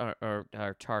cookware. What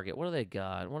our Target? What do they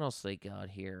got? What else they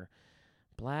got here?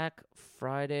 Black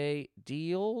Friday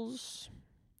deals.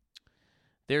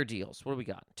 Their deals. What do we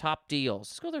got? Top deals.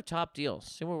 Let's go to their top deals.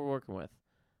 See what we're working with.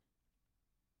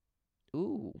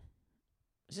 Ooh.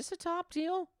 Is this a top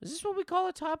deal? Is this what we call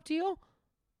a top deal?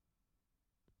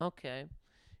 Okay.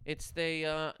 It's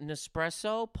the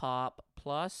Nespresso Pop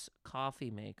Plus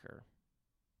coffee maker.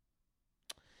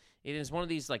 It is one of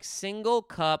these like single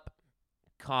cup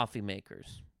coffee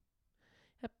makers.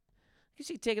 Yep. You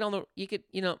see, take it on the, you could,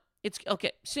 it's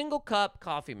okay. Single cup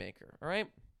coffee maker. All right.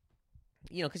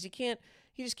 Because you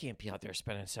just can't be out there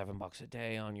spending $7 a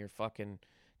day on your fucking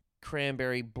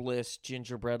cranberry bliss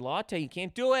gingerbread latte. You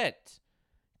can't do it.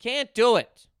 Can't do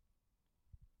it.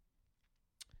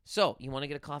 So, you want to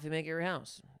get a coffee maker at your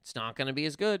house. It's not going to be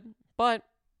as good, but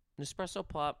Nespresso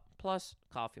Pop Plus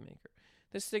coffee maker.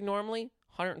 This thing normally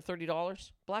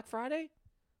 $130. Black Friday,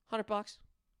 $100.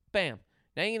 Bam.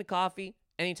 Now you get a coffee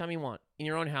anytime you want in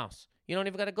your own house. You don't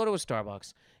even got to go to a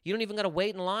Starbucks. You don't even got to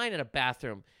wait in line in a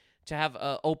bathroom to have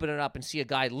open it up and see a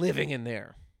guy living in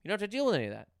there. You don't have to deal with any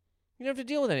of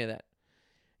that.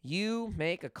 You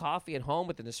make a coffee at home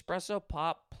with the Nespresso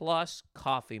Pop Plus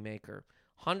coffee maker.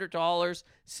 $100,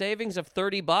 savings of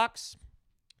 $30.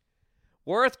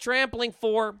 Worth trampling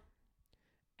for.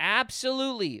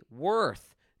 Absolutely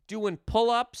worth doing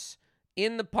pull-ups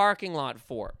in the parking lot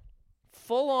for.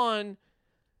 Full-on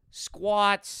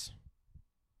squats,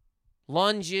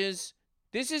 lunges.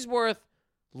 This is worth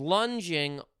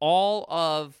lunging all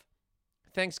of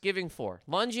Thanksgiving for.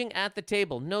 Lunging at the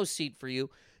table. No seat for you.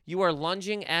 You are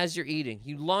lunging as you're eating.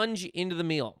 You lunge into the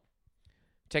meal.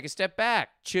 Take a step back.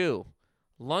 Chew.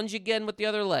 Lunge again with the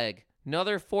other leg.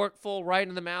 Another forkful right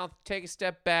in the mouth. Take a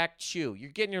step back. Chew.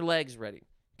 You're getting your legs ready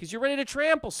because you're ready to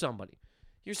trample somebody.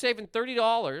 You're saving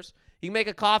 $30. You can make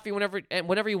a coffee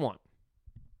whenever you want.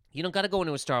 You don't got to go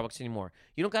into a Starbucks anymore.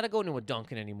 You don't got to go into a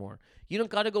Dunkin' anymore. You don't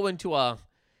got to go into a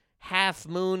Half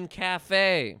Moon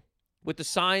Cafe with the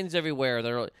signs everywhere.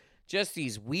 They're just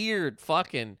these weird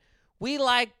fucking, we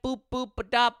like boop boop ba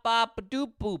da bop ba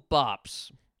doop boop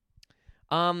bops.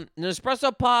 An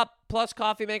espresso pop plus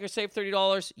coffee maker, save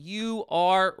 $30. You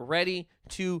are ready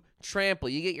to trample.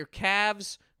 You get your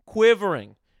calves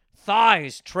quivering,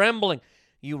 thighs trembling.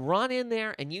 You run in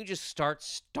there and you just start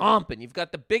stomping. You've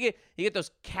got you get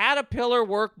those Caterpillar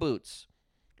work boots.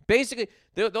 Basically,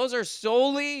 those are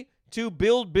solely to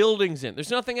build buildings in.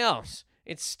 There's nothing else.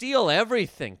 It's steel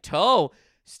everything. Toe,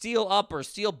 steel upper,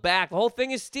 steel back. The whole thing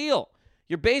is steel.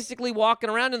 You're basically walking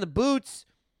around in the boots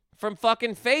from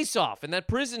fucking Face Off in that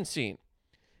prison scene.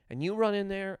 And you run in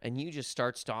there and you just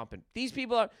start stomping. These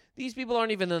people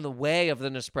aren't even in the way of the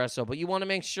Nespresso, but you want to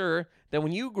make sure that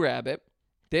when you grab it,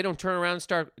 they don't turn around and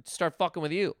start fucking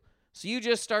with you. So you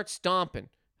just start stomping.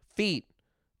 Feet,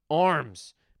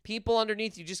 arms, people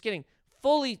underneath you just getting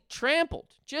fully trampled.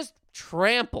 Just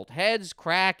trampled. Heads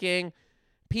cracking,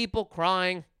 people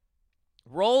crying,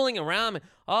 rolling around.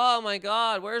 Oh my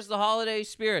God, where's the holiday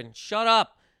spirit? Shut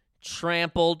up.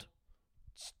 Trampled.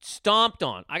 Stomped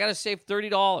on. I got to save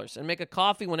 $30 and make a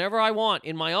coffee whenever I want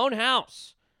in my own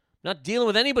house. Not dealing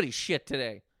with anybody's shit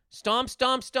today. Stomp,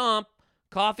 stomp, stomp.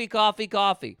 Coffee, coffee,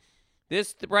 coffee.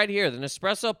 This right here, the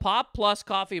Nespresso Pop Plus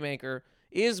coffee maker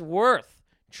is worth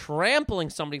trampling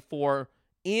somebody for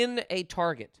in a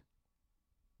Target.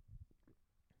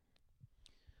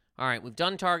 All right, we've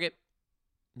done Target.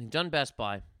 We've done Best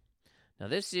Buy. Now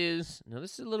this is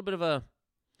a little bit of a,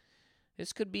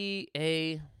 this could be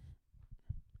a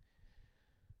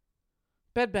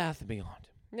Bed Bath & Beyond.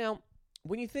 Now,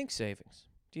 when you think savings,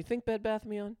 do you think Bed Bath &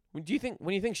 Beyond? When you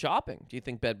think shopping, do you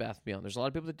think Bed Bath & Beyond? There's a lot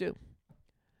of people that do.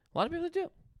 A lot of people that do.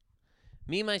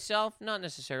 Me, myself, not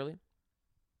necessarily.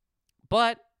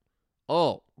 But,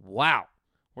 oh, wow.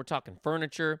 We're talking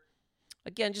furniture.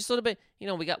 Again, just a little bit, we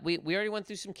already went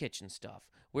through some kitchen stuff.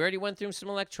 We already went through some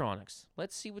electronics.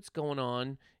 Let's see what's going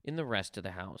on in the rest of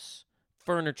the house,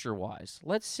 furniture-wise.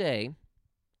 Let's say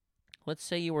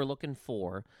you were looking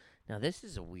for, now this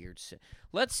is a weird,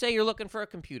 let's say you're looking for a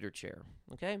computer chair,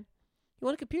 okay? You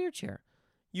want a computer chair.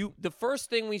 The first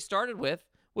thing we started with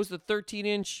was the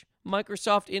 13-inch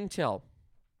Microsoft Intel.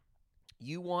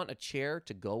 You want a chair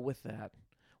to go with that.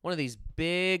 One of these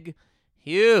big,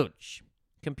 huge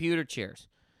computer chairs.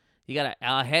 You got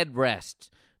a headrest.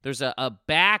 There's a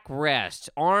backrest,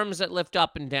 arms that lift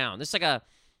up and down. This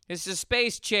is a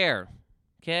space chair,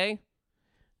 okay?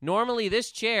 Normally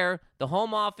this chair, the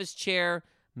home office chair,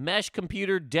 mesh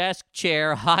computer desk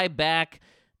chair, high back,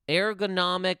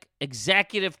 ergonomic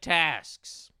executive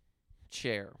tasks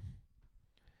chair.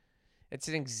 It's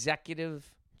an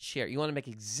executive chair. You want to make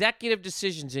executive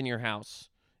decisions in your house.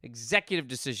 Executive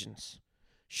decisions.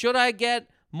 Should I get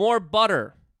more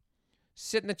butter?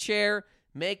 Sit in the chair,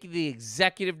 make the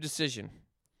executive decision.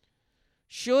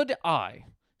 Should I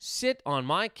sit on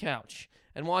my couch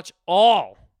and watch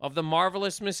all of The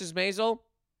Marvelous Mrs. Maisel?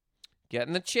 Get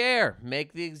in the chair,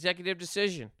 make the executive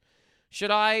decision.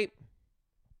 Should I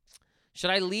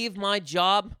leave my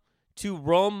job to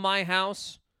roam my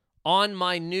house on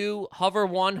my new Hover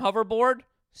One hoverboard?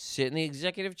 Sit in the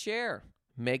executive chair,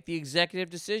 make the executive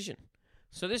decision.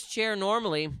 So this chair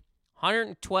normally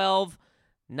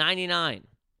 $112.99.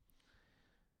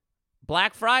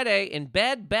 Black Friday in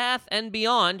Bed Bath &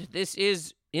 Beyond, this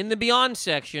is in the Beyond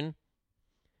section,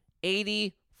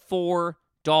 $84.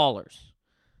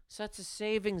 So that's a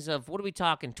savings of, what are we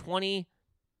talking, $19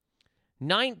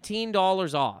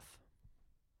 off.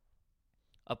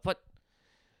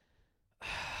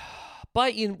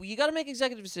 But you got to make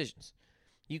executive decisions.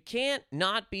 You can't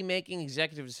not be making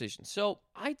executive decisions. So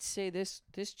I'd say this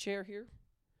chair here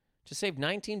to save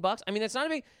 $19. I mean, that's not a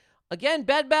big, again,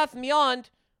 Bed Bath & Beyond,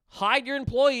 hide your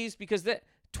employees because that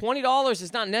 $20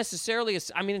 is not necessarily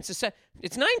it's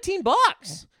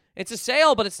 $19. It's a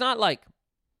sale, but it's not like,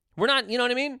 we're not, you know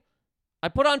what I mean? I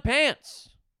put on pants.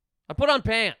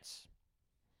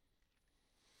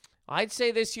 I'd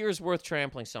say this year is worth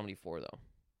trampling somebody for, though.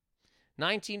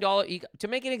 $19 to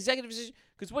make an executive decision.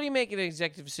 Because what are you making an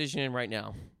executive decision in right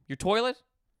now? Your toilet?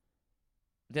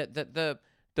 The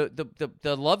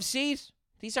love seat?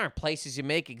 These aren't places you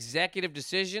make executive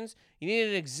decisions. You need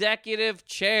an executive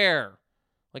chair,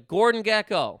 like Gordon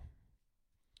Gekko.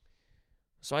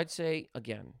 So I'd say,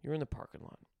 again, you're in the parking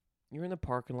lot. You're in the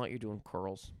parking lot, you're doing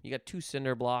curls. You got 2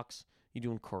 cinder blocks, you're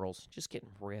doing curls. Just getting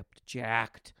ripped,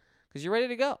 jacked, because you're ready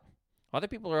to go. Other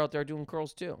people are out there doing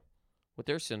curls too with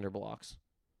their cinder blocks.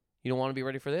 You don't want to be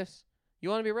ready for this? You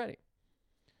want to be ready.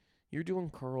 You're doing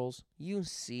curls. You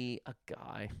see a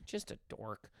guy, just a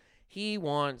dork. He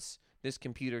wants this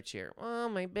computer chair. Oh,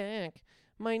 my back,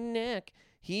 my neck.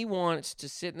 He wants to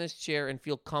sit in this chair and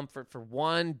feel comfort for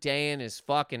one day in his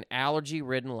fucking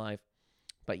allergy-ridden life.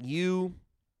 But you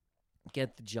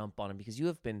get the jump on him because you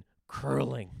have been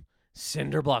curling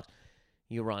cinder blocks.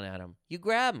 You run at him. You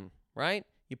grab him, right?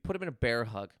 You put him in a bear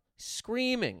hug,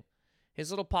 screaming. His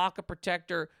little pocket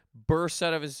protector bursts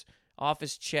out of off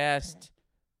his chest.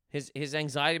 His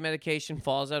anxiety medication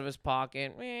falls out of his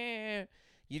pocket.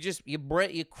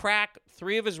 You crack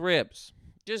 3 of his ribs.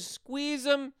 Just squeeze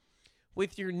him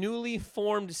with your newly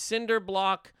formed cinder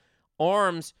block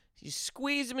arms. You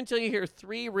squeeze him until you hear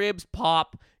 3 ribs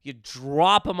pop. You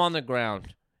drop him on the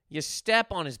ground. You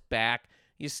step on his back.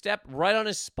 You step right on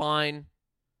his spine.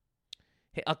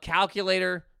 A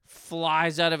calculator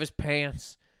flies out of his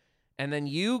pants. And then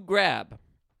you grab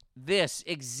this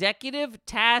executive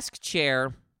task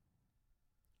chair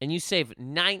and you save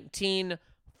 $19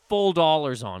 full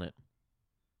on it.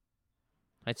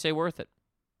 I'd say worth it.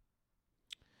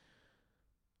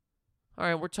 All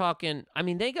right, we're talking,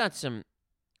 they got some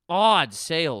odd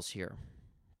sales here.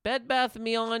 Bed Bath &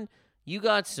 Beyond, you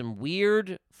got some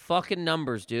weird fucking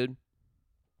numbers, dude.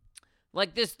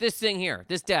 Like this thing here,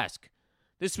 this desk.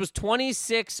 This was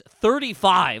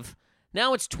 $276.35.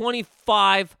 Now it's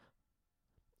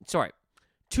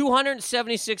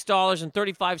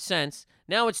 $276.35.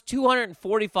 Now it's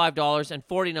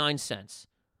 $245.49.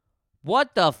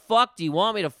 What the fuck do you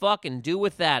want me to fucking do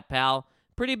with that, pal?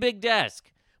 Pretty big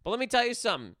desk. But let me tell you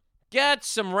something. Get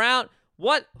some round.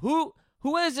 What? Who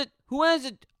is it? Who has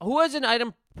an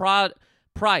item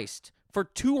priced for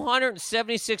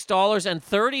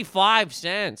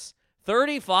 $276.35?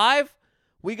 35?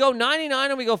 We go 99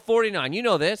 and we go 49. You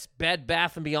know this. Bed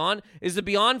Bath & Beyond. Is the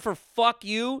Beyond for fuck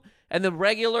you and the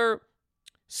regular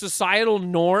societal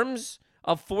norms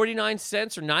of 49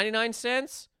 cents or 99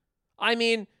 cents?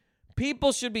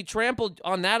 People should be trampled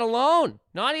on that alone.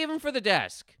 Not even for the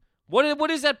desk. What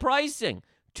is that pricing?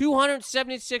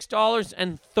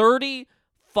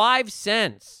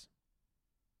 $276.35.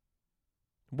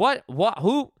 What?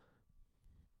 Who?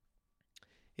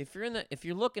 If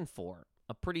you're looking for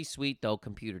a pretty sweet though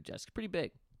computer desk, pretty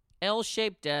big,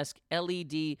 L-shaped desk,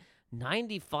 LED,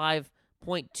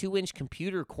 95.2-inch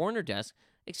computer corner desk.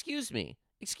 Excuse me.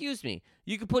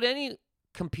 You could put any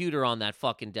computer on that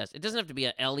fucking desk. It doesn't have to be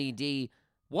a LED.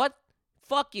 What?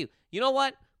 Fuck you. You know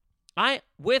what?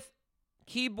 With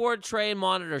keyboard tray and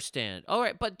monitor stand. All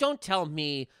right, but don't tell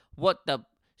me what the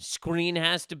screen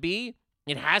has to be.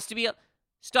 It has to be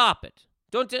stop it.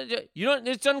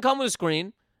 It doesn't come with a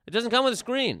screen. It doesn't come with a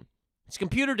screen. It's a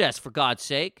computer desk, for God's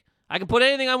sake. I can put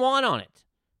anything I want on it.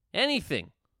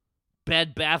 Anything.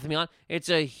 Bed Bath & Beyond. It's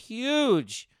a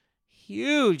huge,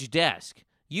 huge desk.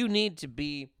 You need to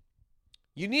be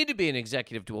an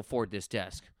executive to afford this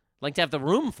desk. Like to have the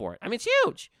room for it. It's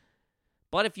huge.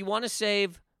 But if you want to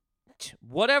save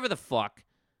whatever the fuck,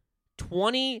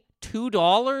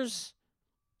 $22?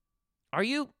 Are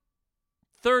you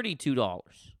 $32?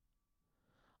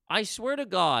 I swear to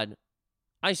God,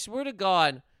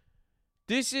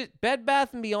 this is Bed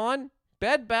Bath & Beyond.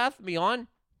 Bed Bath & Beyond,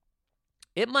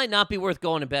 it might not be worth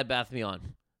going to Bed Bath &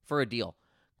 Beyond for a deal.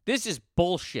 This is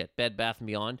bullshit, Bed Bath &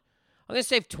 Beyond. I'm going to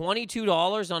save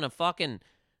 $22 on a fucking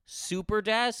super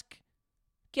desk?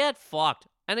 Get fucked.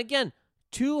 And again,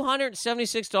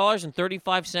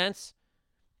 $276.35.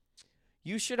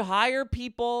 You should hire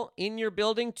people in your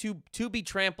building to be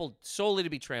trampled, solely to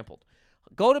be trampled.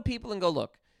 Go to people and go,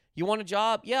 look, you want a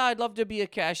job? Yeah, I'd love to be a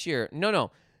cashier.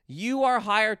 No. You are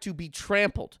hired to be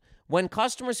trampled. When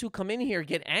customers who come in here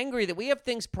get angry that we have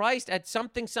things priced at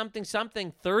something,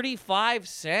 35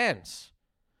 cents.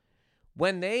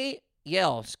 When they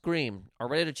yell, scream, are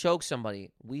ready to choke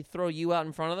somebody, we throw you out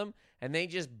in front of them, and they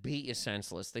just beat you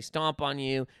senseless. They stomp on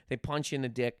you. They punch you in the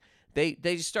dick. They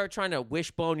just start trying to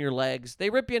wishbone your legs. They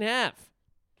rip you in half.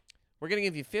 We're going to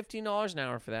give you $15 an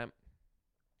hour for that.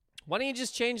 Why don't you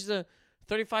just change the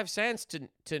 35 cents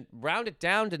to round it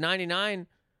down to 99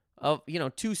 of,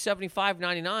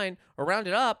 $275.99, or round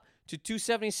it up to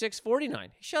 $276.49.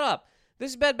 Shut up.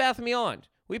 This is Bed Bath & Beyond.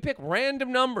 We pick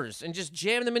random numbers and just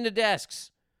jam them into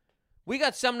desks. We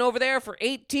got something over there for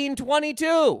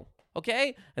 $18.22.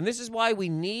 okay? And this is why we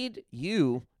need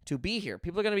you to be here.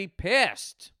 People are going to be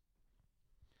pissed.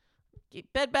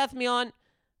 Bed Bath & Beyond,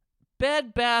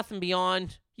 Bed Bath &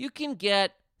 Beyond, you can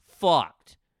get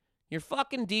fucked. Your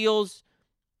fucking deals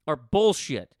are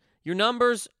bullshit. Your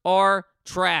numbers are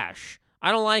trash.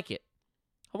 I don't like it.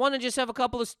 I want to just have a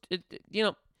couple of,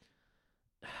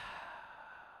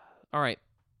 all right.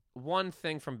 One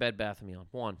thing from Bed Bath & Beyond.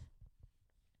 One.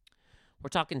 We're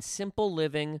talking simple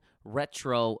living,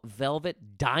 retro,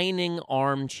 velvet dining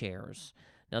armchairs.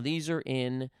 Now, these are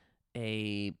in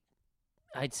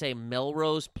I'd say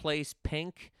Melrose Place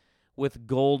pink with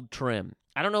gold trim.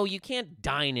 I don't know. You can't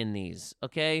dine in these,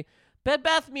 okay? Bed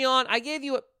Bath & Beyond, I gave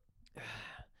you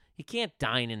you can't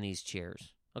dine in these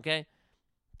chairs, okay?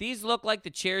 These look like the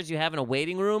chairs you have in a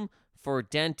waiting room for a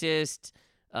dentist,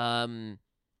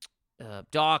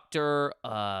 doctor,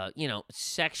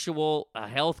 sexual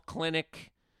health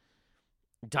clinic,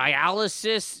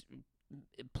 dialysis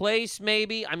place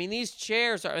maybe. I mean, these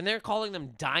chairs and they're calling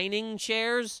them dining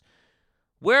chairs.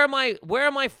 Where am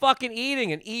I fucking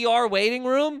eating? An ER waiting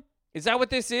room? Is that what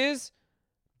this is?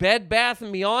 Bed Bath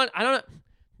 & Beyond? I don't know.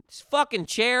 This fucking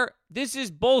chair, this is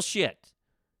bullshit.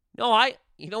 No,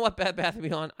 you know what, Bed Bath &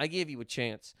 Beyond? I give you a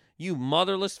chance. You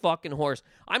motherless fucking horse.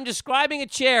 I'm describing a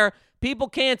chair people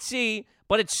can't see,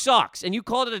 but it sucks. And you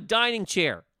called it a dining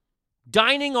chair.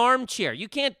 Dining armchair. You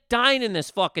can't dine in this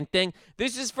fucking thing.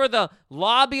 This is for the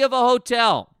lobby of a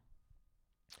hotel.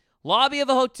 Lobby of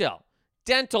a hotel.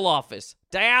 Dental office.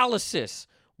 Dialysis.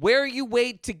 Where you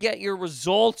wait to get your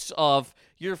results of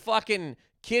your fucking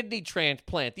kidney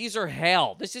transplant. These are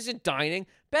hell. This isn't dining.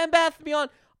 Bed Bath &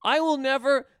 Beyond. I will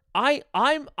never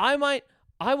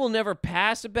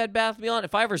pass a Bed Bath & Beyond.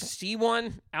 If I ever see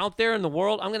one out there in the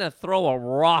world, I'm going to throw a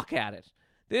rock at it.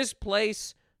 This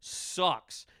place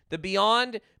sucks. The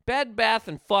Beyond, Bed Bath,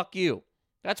 and fuck you.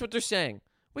 That's what they're saying.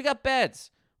 We got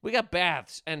beds. We got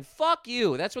baths. And fuck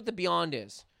you. That's what the Beyond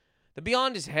is. The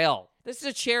Beyond is hell. This is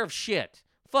a chair of shit.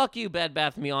 Fuck you, Bed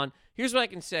Bath & Beyond. Here's what I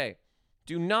can say.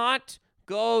 Do not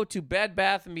go to Bed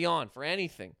Bath & Beyond for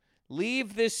anything.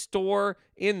 Leave this store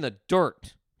in the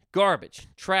dirt. Garbage.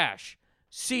 Trash.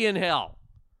 See you in hell.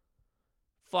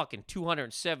 Fucking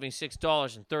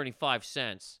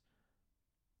 $276.35.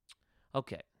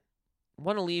 Okay.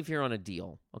 Want to leave here on a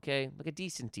deal, okay? Like a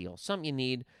decent deal. Something you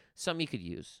need, something you could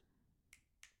use.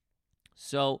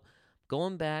 So,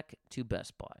 going back to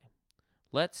Best Buy.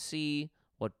 Let's see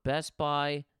what Best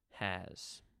Buy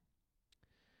has.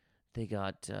 They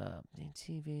got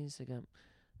TVs. They got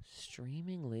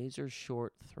streaming laser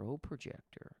short throw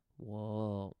projector.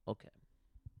 Whoa. Okay.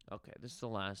 This is the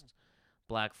last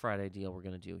Black Friday deal we're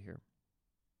going to do here.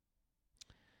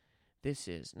 This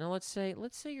is, now let's say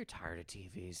you're tired of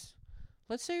TVs.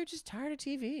 Let's say you're just tired of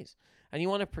TVs and you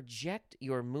want to project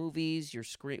your movies, your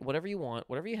screen, whatever you want,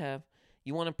 whatever you have,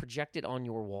 you want to project it on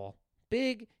your wall.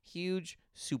 Big, huge,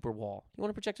 super wall. You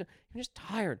want to project it. You're just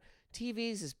tired.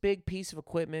 TV's this big piece of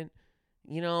equipment.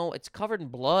 You know, it's covered in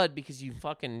blood because you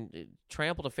fucking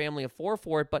trampled a family of 4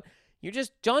 for it, but you're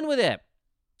just done with it.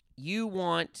 You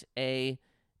want a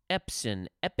Epson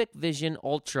Epic Vision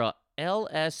Ultra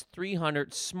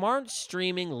LS300 smart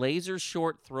streaming laser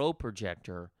short throw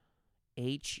projector.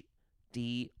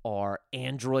 HDR,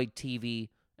 Android TV,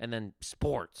 and then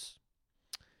sports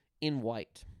in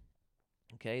white.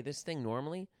 Okay, this thing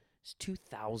normally is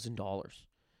 $2,000,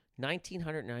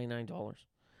 $1,999.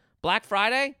 Black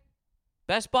Friday,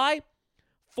 Best Buy,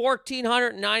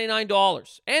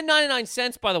 $1,499 and 99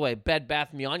 cents. By the way, Bed Bath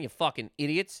 & Beyond, you fucking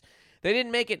idiots. They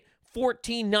didn't make it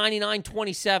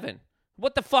 $14.99.27.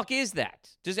 What the fuck is that?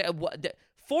 Does it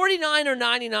 49 or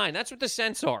 99? That's what the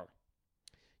cents are.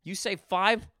 You save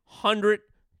 $500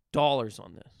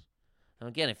 on this. Now,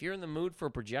 again, if you're in the mood for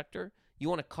a projector, you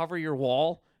want to cover your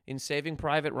wall in Saving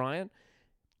Private Ryan,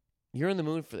 you're in the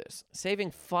mood for this.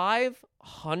 Saving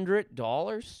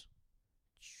 $500?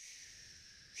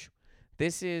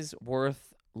 This is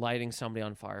worth lighting somebody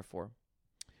on fire for.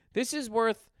 This is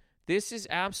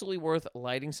absolutely worth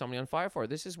lighting somebody on fire for.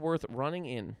 This is worth running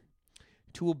in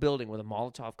to a building with a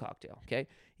Molotov cocktail, okay?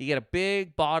 You get a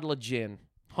big bottle of gin,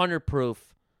 100 proof.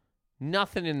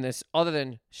 Nothing in this other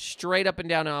than straight up and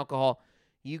down alcohol.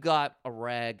 You got a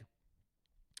rag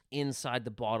inside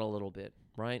the bottle a little bit,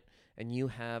 right? And you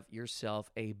have yourself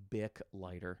a Bic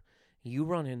lighter. You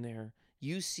run in there.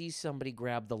 You see somebody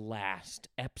grab the last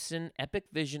Epson Epic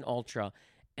Vision Ultra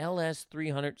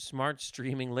LS300 smart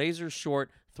streaming laser short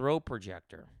throw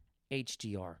projector,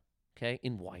 HDR, okay,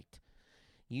 in white.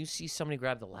 You see somebody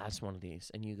grab the last one of these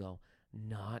and you go,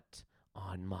 not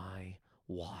on my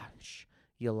watch.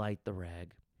 You light the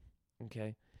rag,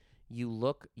 okay? You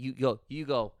look, you go,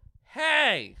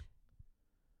 hey,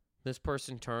 This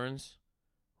person turns.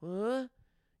 What?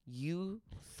 You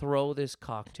throw this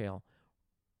cocktail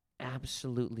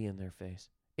absolutely in their face.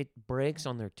 It breaks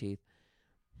on their teeth.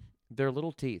 Their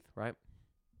little teeth, right?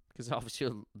 Because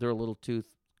obviously they're a little tooth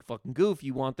fucking goof.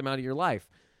 You want them out of your life.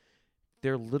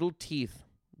 Their little teeth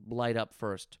light up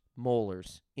first.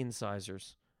 Molars,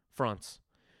 incisors, fronts.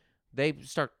 They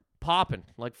start popping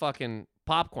like fucking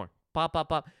popcorn. Pop, pop,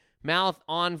 pop. Mouth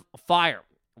on fire.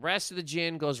 Rest of the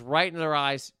gin goes right into their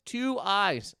eyes. 2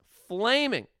 eyes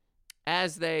flaming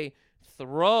as they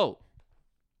throw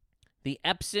the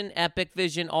Epson Epic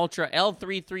Vision Ultra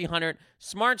L3300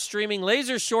 smart streaming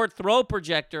laser short throw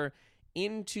projector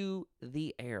into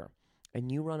the air.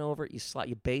 And you run over it,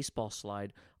 you baseball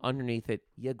slide underneath it,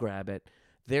 you grab it.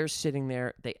 They're sitting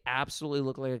there. They absolutely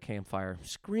look like a campfire,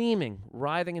 screaming,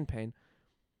 writhing in pain.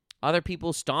 Other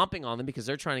people stomping on them because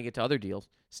they're trying to get to other deals.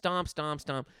 Stomp, stomp,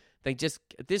 stomp.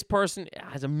 This person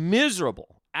has a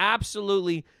miserable,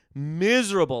 absolutely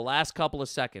miserable last couple of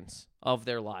seconds of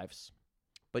their lives.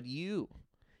 But you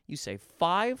save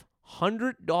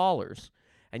 $500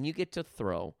 and you get to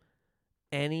throw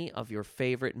any of your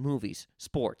favorite movies,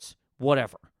 sports,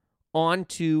 whatever,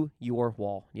 onto your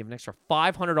wall. You have an extra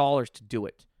 $500 to do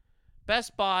it.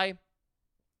 Best Buy,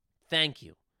 thank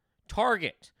you.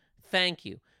 Target, thank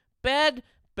you. Bed,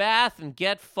 Bath, and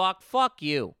Get Fucked, fuck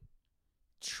you.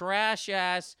 Trash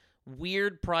ass,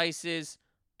 weird prices,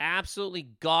 absolutely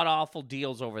god awful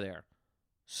deals over there.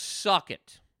 Suck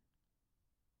it.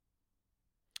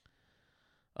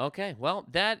 Okay, well,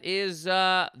 that is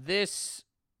this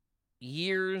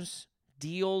year's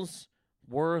deals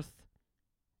worth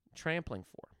trampling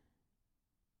for.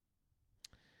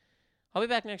 I'll be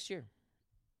back next year.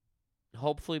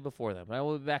 Hopefully before that, but I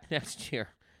will be back next year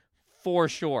for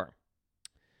sure.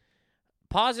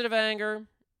 Positive Anger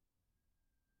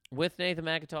with Nathan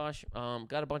McIntosh.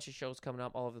 Got a bunch of shows coming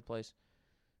up all over the place.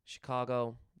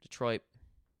 Chicago, Detroit,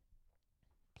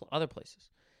 other places.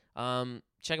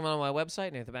 Check them out on my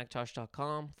website,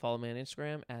 nathanmcintosh.com. Follow me on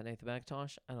Instagram at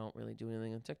nathanmcintosh. I don't really do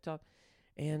anything on TikTok.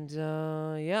 And,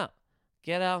 yeah,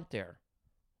 get out there.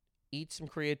 Eat some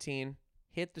creatine.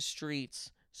 Hit the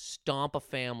streets. Stomp a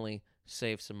family.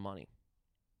 Save some money.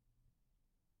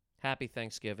 Happy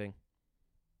Thanksgiving.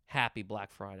 Happy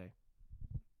Black Friday.